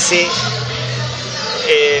permanece,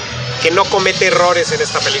 que no comete errores en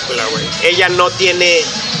esta película, güey. Ella no tiene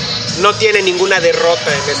ninguna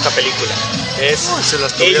derrota en esta película.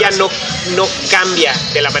 Ella no cambia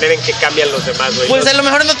de la manera en que cambian los demás, güey. Pues a lo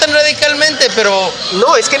mejor no tan radicalmente, pero...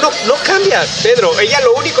 No, es que no cambia, Pedro. Ella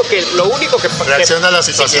lo único que reacciona a la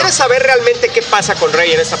situación. Si quieres saber realmente qué pasa con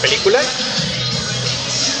Rey en esta película,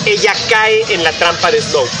 ella cae en la trampa de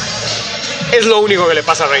Snoke. Es lo único que le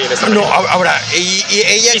pasa a Rey en esta película. No, ahora, y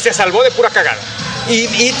ella... Y se salvó de pura cagada.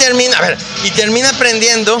 Y termina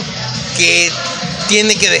aprendiendo que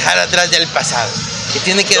tiene que dejar atrás ya el pasado. Que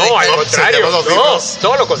tiene que al contrario.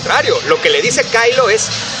 Todo lo contrario. Lo que le dice Kylo es: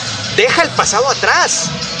 deja el pasado atrás.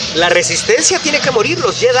 La resistencia tiene que morir,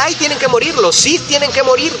 los Jedi tienen que morir, los Sith tienen que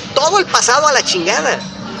morir. Todo el pasado a la chingada.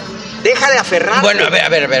 Deja de aferrarte. Bueno, a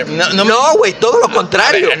ver. No, güey, todo lo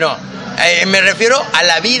contrario. Me refiero a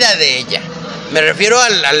la vida de ella. Me refiero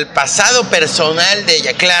al pasado personal de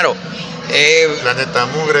ella, claro. Planeta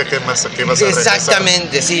Mugre, ¿qué más? ¿Qué vas a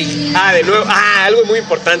exactamente, regresar? Sí. De nuevo, algo muy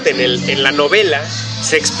importante en la novela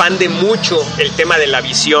se expande mucho el tema de la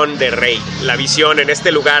visión de Rey, la visión en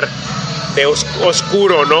este lugar de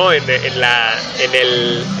oscuro, ¿no? En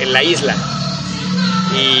la isla,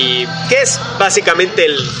 y que es básicamente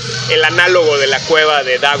el análogo de la cueva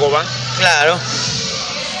de Dagobah. Claro.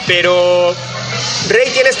 Pero Rey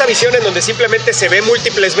tiene esta visión en donde simplemente se ve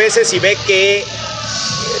múltiples veces y ve que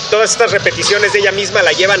todas estas repeticiones de ella misma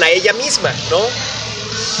la llevan a ella misma, ¿no?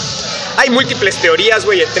 Hay múltiples teorías,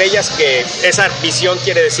 güey, entre ellas que esa visión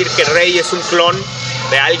quiere decir que Rey es un clon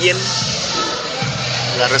de alguien.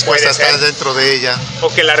 La respuesta está dentro de ella.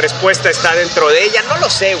 O que la respuesta está dentro de ella, no lo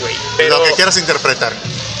sé, güey. Lo que quieras interpretar.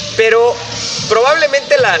 Pero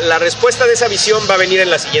probablemente la respuesta de esa visión va a venir en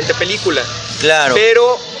la siguiente película. Claro.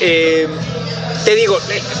 Pero, te digo,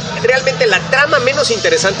 realmente la trama menos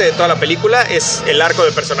interesante de toda la película es el arco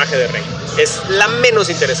del personaje de Rey. Es la menos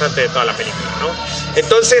interesante de toda la película, ¿no?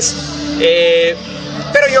 Entonces,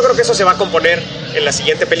 pero yo creo que eso se va a componer en la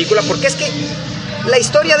siguiente película, porque es que la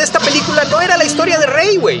historia de esta película no era la historia de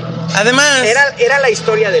Rey, güey. Además, era la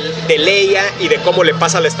historia de Leia y de cómo le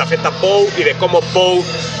pasa la estafeta a Poe y de cómo Poe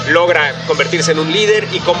logra convertirse en un líder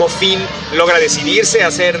y cómo Finn logra decidirse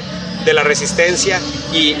a ser de la resistencia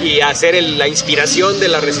y a ser la inspiración de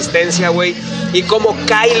la resistencia, güey, y cómo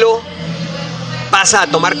Kylo pasa a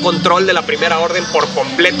tomar control de la Primera Orden por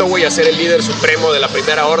completo, güey, a ser el líder supremo de la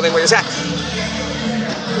Primera Orden, güey. O sea,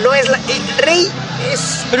 no es Rey es...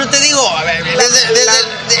 Pero te digo, a ver,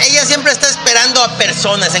 ella siempre está esperando a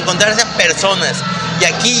personas, encontrarse a personas. Y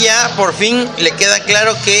aquí ya, por fin, le queda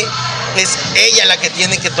claro que es ella la que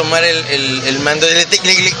tiene que tomar el mando. Le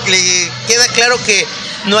queda claro que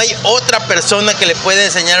no hay otra persona que le pueda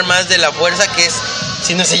enseñar más de la fuerza que es,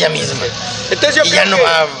 si no es ella misma. Entonces yo creo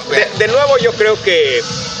de nuevo yo creo que,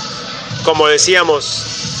 como decíamos,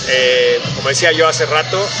 como decía yo hace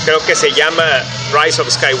rato, creo que se llama Rise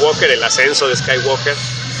of Skywalker, el ascenso de Skywalker,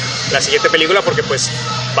 la siguiente película, porque pues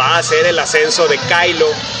va a ser el ascenso de Kylo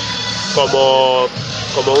como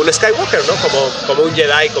un Skywalker, ¿no? Como un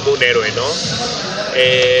Jedi, como un héroe, ¿no?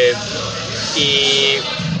 Y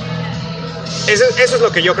eso es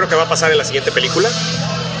lo que yo creo que va a pasar en la siguiente película.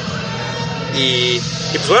 Y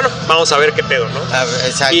pues bueno, vamos a ver qué pedo, ¿no?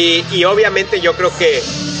 Exacto. Y obviamente yo creo que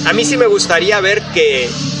a mí sí me gustaría ver que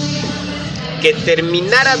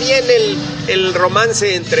terminara bien el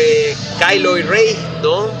romance entre Kylo y Rey,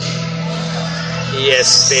 ¿no? Y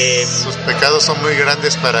sus pecados son muy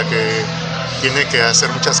grandes para que tiene que hacer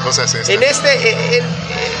muchas cosas. En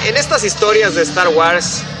estas historias de Star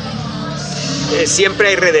Wars siempre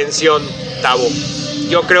hay redención, Tavo.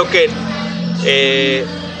 Yo creo que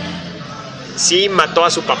sí mató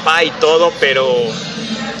a su papá y todo, pero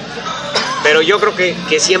yo creo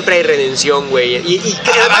que siempre hay redención, güey. Y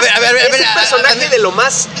que además es un personaje de lo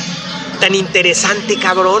más tan interesante,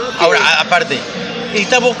 cabrón. Ahora, aparte, y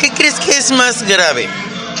Tavo, ¿qué crees que es más grave?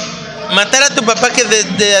 Matar a tu papá que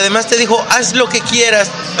además te dijo, haz lo que quieras,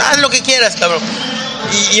 cabrón.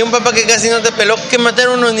 Y un papá que casi no te peló, que matar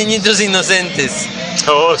a unos niñitos inocentes.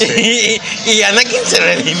 Oh, sí. y Anakin se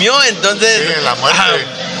redimió, entonces... Sí, en la muerte.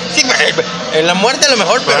 Sí, en la muerte a lo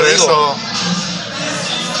mejor, pero por digo... Eso...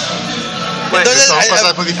 Entonces, son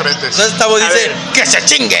cosas muy diferentes. Entonces Tavo dice, que se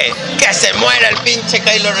chingue, que se muera el pinche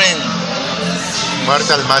Kylo Ren.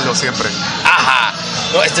 Muerte al malo siempre. Ajá.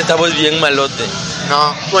 No, este Tavo es bien malote.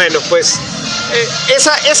 No. Bueno, pues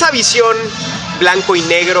esa visión blanco y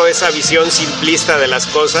negro, esa visión simplista de las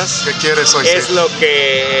cosas. ¿Qué quieres hoy? Es lo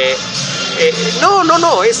que...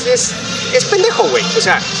 no, es pendejo, güey. O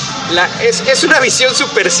sea, es una visión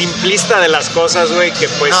súper simplista de las cosas, güey, que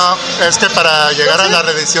pues... No, es que para llegar a la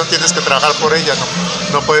redención tienes que trabajar por ella,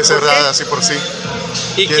 no puede ser dada así por sí.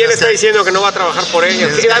 ¿Y quién está diciendo que no va a trabajar por ella?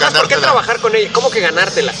 Además, ¿por qué trabajar con ella? ¿Cómo que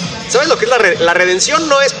ganártela? ¿Sabes lo que es la redención?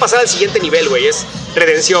 No es pasar al siguiente nivel, güey, es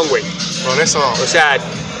redención, güey. Por eso... O sea,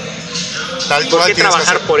 tal ¿por cual qué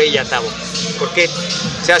trabajar por ella, Tavo? ¿Por qué?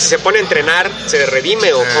 O sea, si se pone a entrenar, ¿se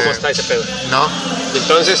redime o cómo está ese pedo? No.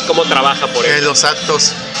 Entonces, ¿cómo trabaja por ella? Que los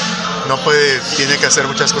actos tiene que hacer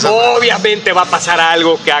muchas cosas. Obviamente va a pasar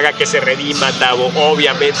algo que haga que se redima, Tavo.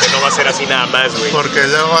 Obviamente no va a ser así nada más, güey. Porque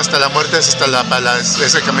luego hasta la muerte es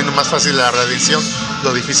es el camino más fácil de la redención.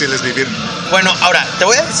 Lo difícil es vivir. Bueno, ahora, te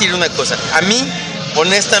voy a decir una cosa. A mí,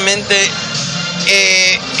 honestamente,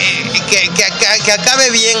 que acabe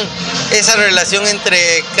bien esa relación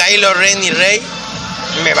entre Kylo Ren y Rey,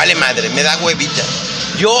 me vale madre, me da huevita.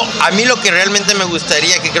 A mí lo que realmente me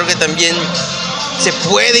gustaría, que creo que también se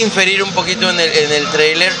puede inferir un poquito en el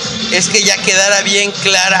tráiler, es que ya quedara bien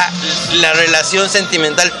clara la relación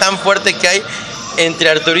sentimental tan fuerte que hay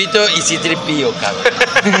entre Arturito y C-3PO,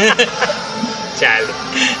 cabrón. Chale.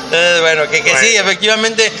 Entonces, bueno, que sí,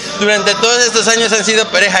 efectivamente, durante todos estos años han sido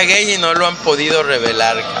pareja gay y no lo han podido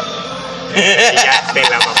revelar, cabrón. Ya te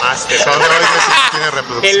la mamaste. Solo ella tiene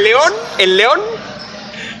reproducción. El león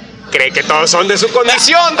cree que todos son de su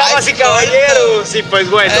condición, damas y caballeros. Y pues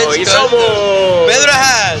bueno, y somos Pedro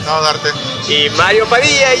Ajaz. No, Darte. Y Mario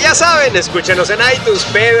Padilla. Y ya saben, escúchenos en iTunes.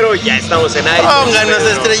 Pedro, ya estamos en iTunes. Pónganos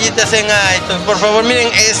Pedro. estrellitas en iTunes, por favor. Miren,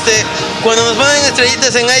 cuando nos ponen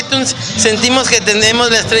estrellitas en iTunes, sentimos que tenemos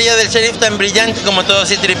la estrella del sheriff tan brillante como todo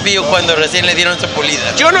C-3PO cuando recién le dieron su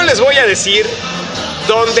pulida. Yo no les voy a decir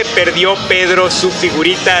dónde perdió Pedro su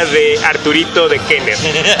figurita de Arturito de Kenner.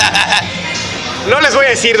 No les voy a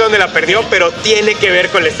decir dónde la perdió, pero tiene que ver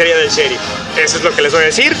con la estrella del sheriff. Eso es lo que les voy a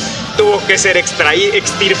decir. Tuvo que ser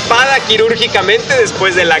extirpada quirúrgicamente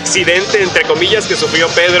después del accidente, entre comillas, que sufrió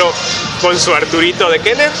Pedro con su Arturito de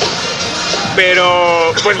Kenner.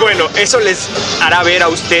 Pero, pues bueno, eso les hará ver a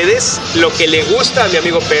ustedes lo que le gusta a mi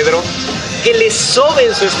amigo Pedro, que le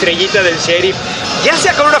soben su estrellita del sheriff, ya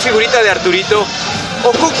sea con una figurita de Arturito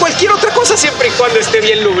o con cualquier otra cosa siempre y cuando esté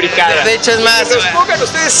bien lubricada. De hecho, es más, nos pongan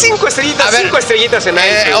ustedes 5 estrellitas, a ver, 5 estrellitas en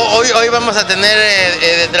iTunes. Hoy vamos a tener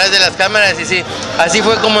detrás de las cámaras y sí, así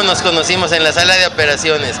fue como nos conocimos en la sala de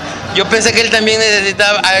operaciones. Yo pensé que él también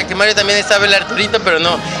necesitaba, que Mario también necesitaba el Arturito, pero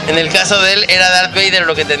no. En el caso de él era Darth Vader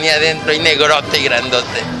lo que tenía adentro, y negrote y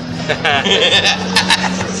grandote.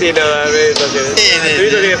 Sí, no, a ver, no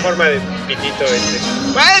tiene forma de pitito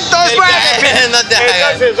Bueno, entonces, no te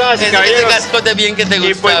hagas. Entonces, damas y caballeros, ese cascote bien que te gustaba.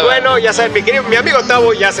 y pues bueno, ya saben, mi amigo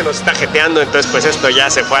Tavo ya se nos está jeteando, entonces pues esto ya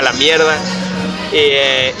se fue a la mierda.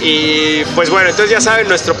 Y pues bueno, entonces ya saben,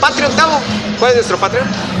 nuestro Patreon, Tavo. ¿Cuál es nuestro Patreon?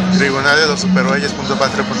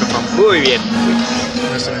 tribunaldelosuperbueyes.patreon.com. Muy bien.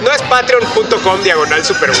 ¿No es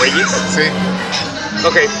patreon.com/superbueyes? Sí.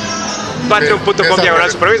 Ok.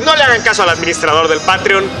 Patreon.com/superbueyes. No le hagan caso al administrador del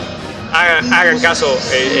Patreon. Hagan caso.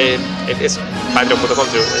 Es patreon.com.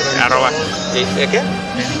 ¿Qué?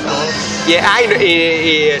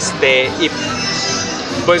 Y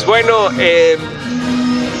pues bueno, ya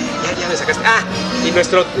me sacaste. Y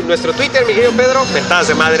nuestro Twitter, mi querido Pedro, mentadas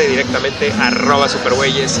de madre directamente,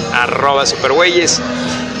 @superbueyes.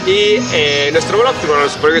 Y nuestro blog,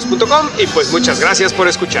 tribunaldelosuperbueyes.com. Y pues muchas gracias por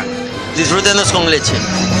escuchar. Disfrútenos con leche.